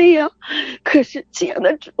的是这样。可是亲爱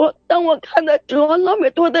的主啊，当我看到主啊那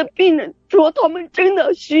么多的病人，主啊他们真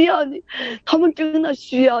的需要你，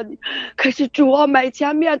可是主啊每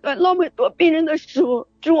天面对那么多病人的时候，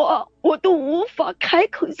主啊我都无法开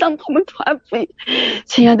口向他们传福音。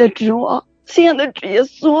亲爱的主啊，亲爱的主耶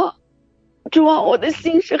稣，主啊，我的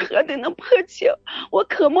心是何等的迫切，我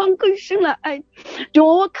渴望更深来爱你。主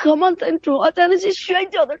啊，我渴望在那些宣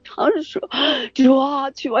教的场所，主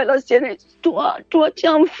啊，去为了些人，主啊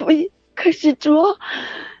讲福音。可是主啊，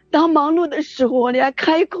当忙碌的时候，我连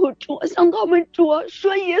开口主啊向他们主啊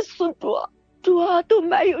说耶稣主啊都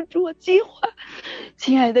没有主啊机会。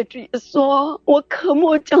亲爱的主耶稣，我渴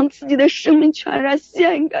慕将自己的生命全然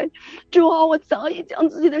献给你，主啊，我早已将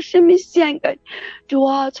自己的生命献给你，主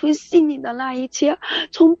啊，从信你的那一切，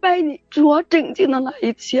从拜你主啊拯救的那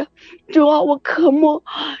一切，主啊，我渴慕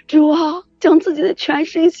主啊将自己的全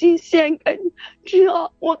身心献给你，主啊，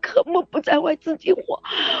我渴慕不再为自己活，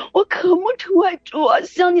我渴慕成为主啊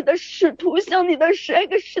像你的使徒，像你的12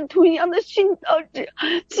个使徒一样的殉道者。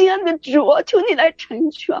亲爱的主啊，求你来成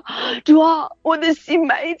全，主啊，我的心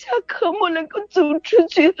每一天渴慕能够走出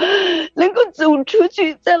去，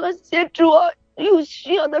在那些主啊有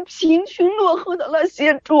需要的贫穷落后的那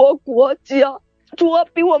些主啊国家，主啊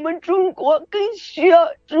比我们中国更需要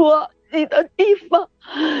主啊你的地方，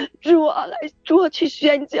主啊去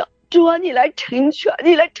宣讲，主啊你来成全，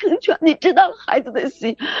你知道孩子的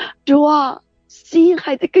心，主啊吸引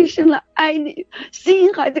孩子更深来爱你，吸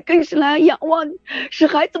引孩子更深来仰望你，使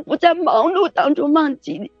孩子不在忙碌当中忘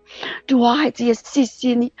记你。主啊，孩子也谢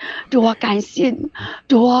谢你，主啊感谢你，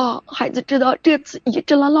主啊孩子知道这次医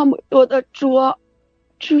治了那么多的主啊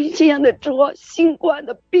出现的主啊新冠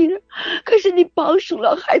的病人，可是你保守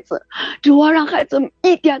了孩子，主啊让孩子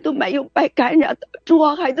一点都没有被感染的，主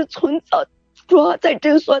啊孩子从早主啊在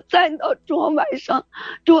诊所站到主啊晚上，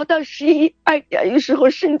主啊到11、2点有时候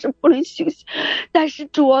甚至不能休息，但是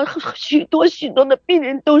主啊许多的病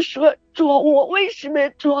人都说，主啊我为什么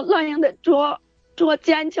主啊那样的主啊主啊，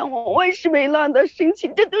坚强我万事没乱的心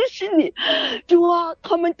情，这都是你。主啊，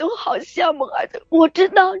他们都好羡慕孩子。我知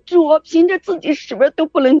道主啊，凭着自己什么都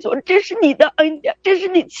不能做，这是你的恩典，这是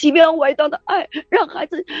你奇妙伟大的爱，让孩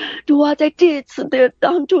子主啊在这一次的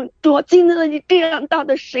当中，主啊经历了你这样大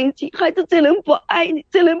的神迹，孩子怎能不爱你，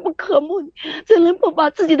怎能不渴慕你，怎能不把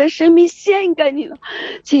自己的生命献给你呢？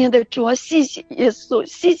亲爱的主啊，谢谢耶稣，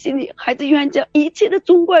谢谢你，孩子愿将一切的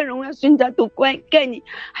尊贵荣耀颂赞都归给你。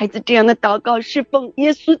孩子这样的祷告是奉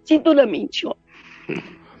耶稣基督的名求。阿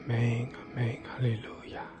门，阿门，哈利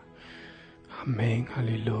路亚，阿门，哈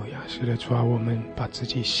利路亚。是的，主啊，我们把自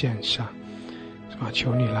己献上，主啊，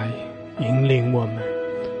求你来引领我们，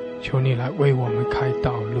求你来为我们开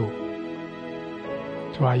道路，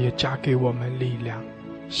主啊，也加给我们力量、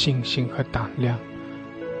信心和胆量。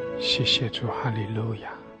谢谢主，哈利路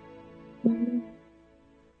亚。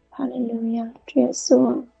哈利路亚，主耶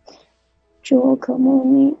稣，主我渴慕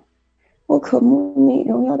你，我渴慕你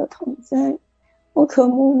荣耀的同在，我渴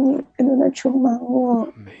慕你更多的充满我，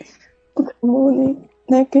我渴慕你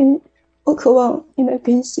来我渴望你的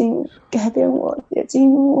更新改变我，接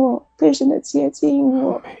近我，更深的接近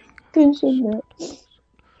我，更深的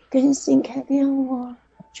更新改变我。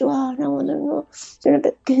主啊，让我能够真正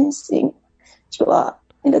的更新。主啊，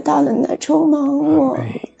你的大能来充满我，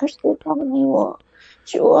来释放我。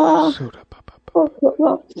主啊，我渴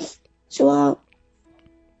望主啊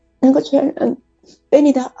能够全然被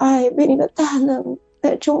你的爱，被你的大能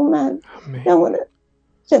来充满，让我的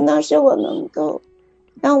真的是我能够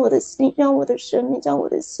让我的心，让我的生命，让我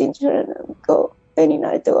的心全然能够被你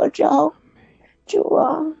来得着。主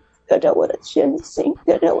啊，得着我的全心，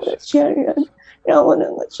得着我的全人，让我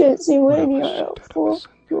能够全心为你而活。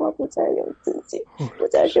主啊，不再有自己，不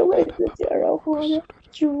再是为自己而活的。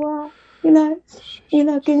主啊，你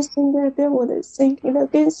来更新改变我的心，你来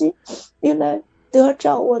更新，你来得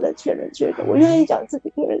着我的全人全人。我愿意将自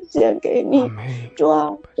己全人献给你。主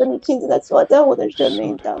啊，求你亲自的坐在我的生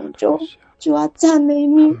命当中。主啊，赞美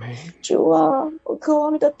你。主啊，我渴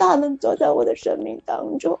望你的大能坐在我的生命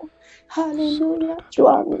当中。哈利路亚。主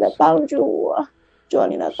啊，你来帮助我。主啊，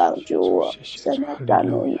你来帮助我。现在赞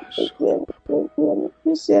美你，谢谢你，谢谢你，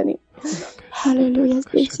谢谢你。哈利路亚，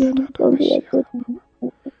谢谢你，总理也谢谢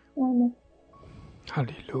你。哈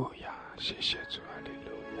利路亚，谢谢主，哈利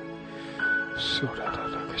路亚。苏拉达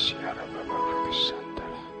拉克西亚拉巴巴拉克山达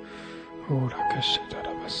拉，乌拉克西达拉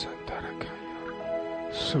巴山达拉卡亚，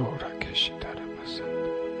苏拉克西达拉巴山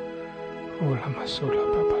达，乌拉马苏拉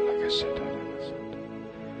巴巴拉克西达拉巴山达，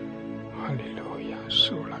哈利路亚，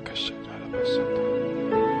苏拉克西达拉巴山达，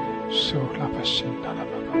苏拉巴山达拉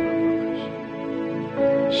巴巴巴巴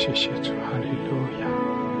西，谢谢主，哈利路亚。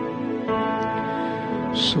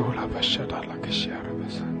苏拉巴沙达拉克西亚拉巴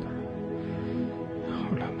山达，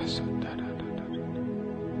乌拉马山达达达达，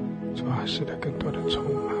主啊，使得更多的充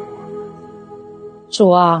满我。主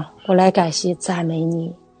啊，我来感谢赞美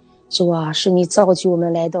你。主啊，是你造就我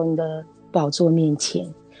们来到你的宝座面前。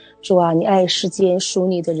主啊，你爱世间属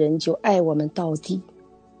你的人，就爱我们到底。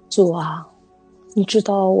主啊，你知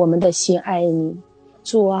道我们的心爱你。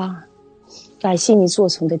主啊，感谢你做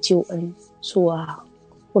成的救恩。主啊，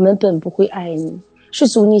我们本不会爱你，是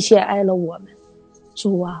主你先爱了我们。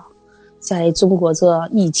主啊，在中国这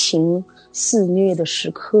疫情肆虐的时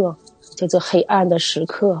刻，在这黑暗的时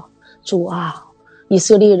刻，主啊，以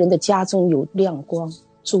色列人的家中有亮光。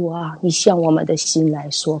主啊，你向我们的心来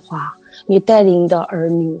说话，你带领的儿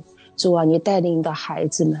女，主啊，你带领的孩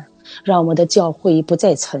子们，让我们的教会不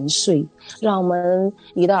再沉睡，让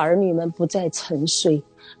你的儿女们不再沉睡，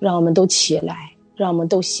让我们都起来，让我们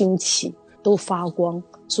都兴起，都发光。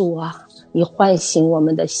主啊，你唤醒我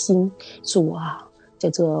们的心。主啊，在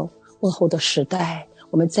这问候的时代，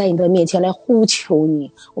我们在你的面前来呼求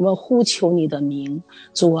你，我们呼求你的名。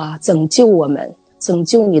主啊，拯救我们，拯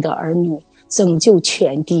救你的儿女，拯救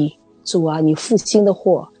全地。主啊，你复兴的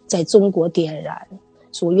火在中国点燃。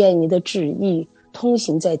主，愿你的旨意通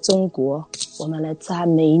行在中国。我们来赞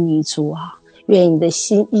美你。主啊，愿你的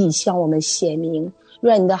心意向我们显明，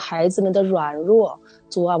愿你的孩子们的软弱，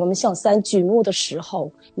主啊，我们向山举目的时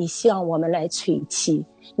候，你向我们来吹气，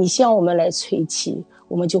你向我们来吹气，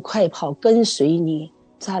我们就快跑跟随你，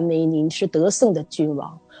赞美你，你是得胜的君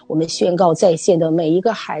王。我们宣告在线的每一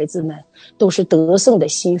个孩子们都是得胜的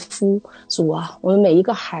心腹。主啊，我们每一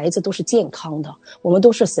个孩子都是健康的，我们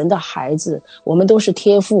都是神的孩子，我们都是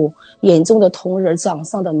天父眼中的瞳人，掌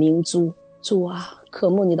上的明珠。主啊，渴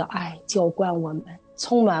慕你的爱浇灌我们，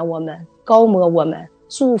充满我们，高摩我们，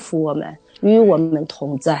祝福我们，与我们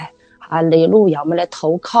同在。哈利路亚，我们来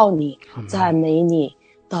投靠你，赞美你，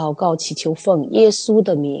祷告祈求奉耶稣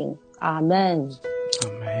的名，阿们。阿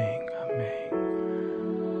们，阿们，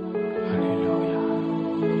哈利路亚。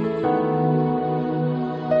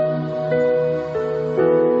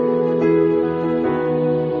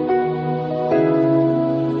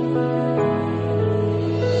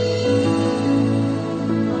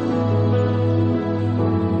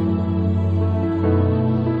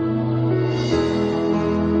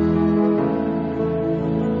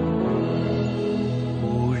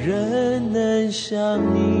像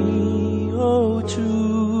你，哦主，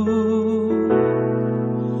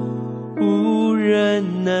无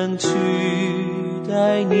人能取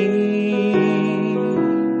代你，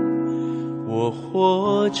我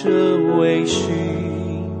活着为寻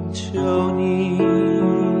求你，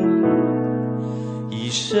一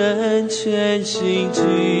生全心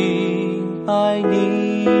敬拜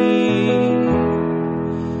你，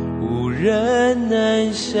无人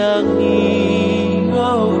能像你，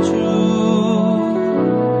哦主，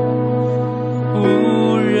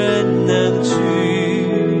无人能取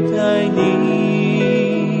代你，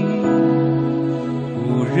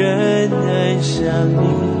无人能像你，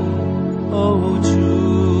哦主，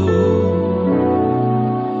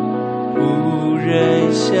无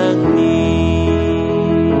人像你，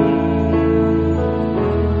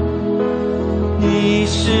你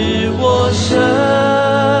是我神，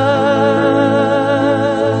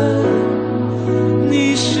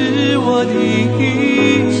你是我的一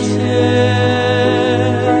切，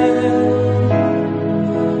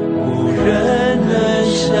无人能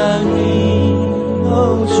像你，哦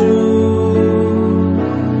主，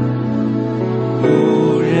无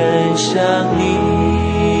人像你，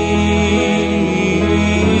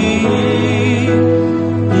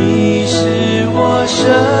你是我神，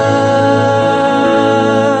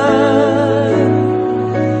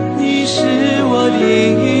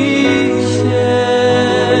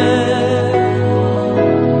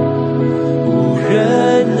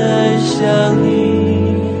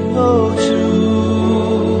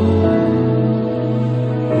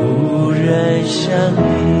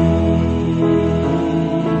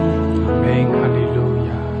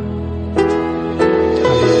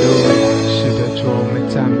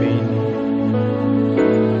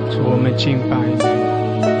敬拜你，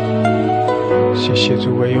谢谢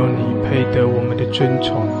主，唯有你配得我们的尊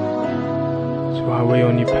崇，主啊，唯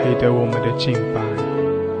有你配得我们的敬拜，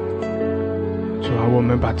主啊，我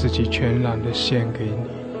们把自己全然的献给你，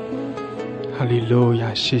哈利路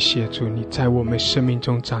亚，谢谢主，你在我们生命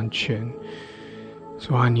中掌权，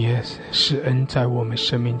主啊，你也施恩在我们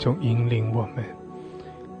生命中引领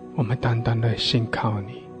我们单单的信靠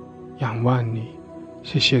你，仰望你，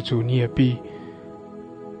谢谢主，你也必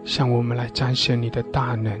向我们来彰显你的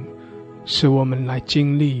大能，使我们来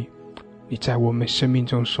经历你在我们生命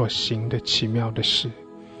中所行的奇妙的事。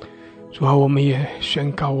主啊，我们也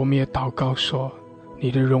宣告，我们也祷告说，你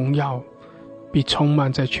的荣耀必充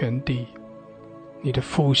满在全地，你的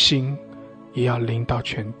复兴也要临到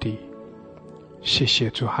全地。谢谢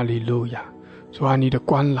主，哈利路亚。主啊，你的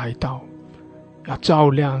光来到，要照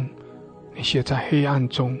亮那些在黑暗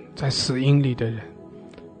中在死荫里的人，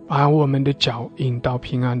把我们的脚引到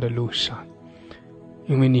平安的路上，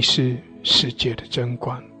因为你是世界的真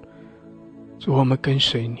光。主，我们跟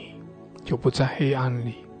随你，就不在黑暗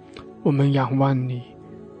里，我们仰望你，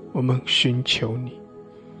我们寻求你。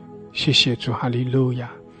谢谢主，哈利路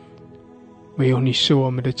亚。唯有你是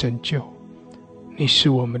我们的拯救，你是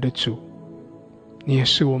我们的主，你也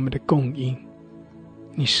是我们的供应，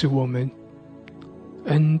你是我们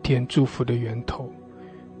恩典祝福的源头。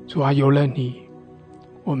主啊，有了你，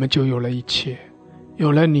我们就有了一切，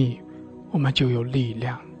有了你，我们就有力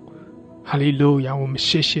量。哈利路亚，我们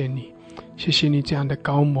谢谢你，谢谢你这样的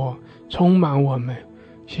高摩充满我们，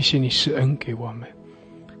谢谢你施恩给我们，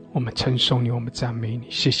我们称颂你，我们赞美你。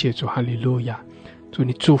谢谢主，哈利路亚。主，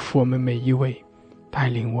你祝福我们每一位，带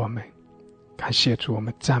领我们。感谢主，我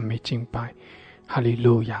们赞美敬拜，哈利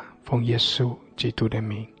路亚，奉耶稣基督的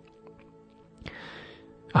名，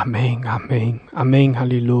阿们，阿们，阿们，哈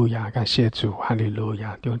利路亚，感谢主，哈利路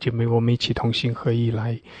亚。弟兄姐妹，我们一起同心合意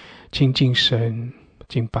来亲近神，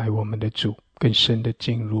敬拜我们的主，更深的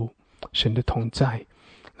进入神的同在，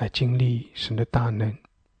来经历神的大能，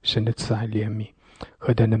神的慈爱怜悯，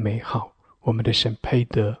何等的美好。我们的神配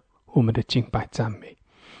得我们的敬拜赞美，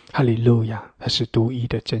哈利路亚，他是独一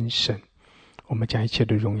的真神，我们将一切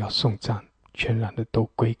的荣耀颂赞全然的都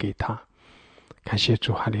归给他。感谢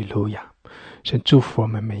主，哈利路亚。神祝福我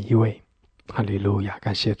们每一位，哈利路亚，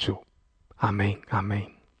感谢主，阿们，阿们。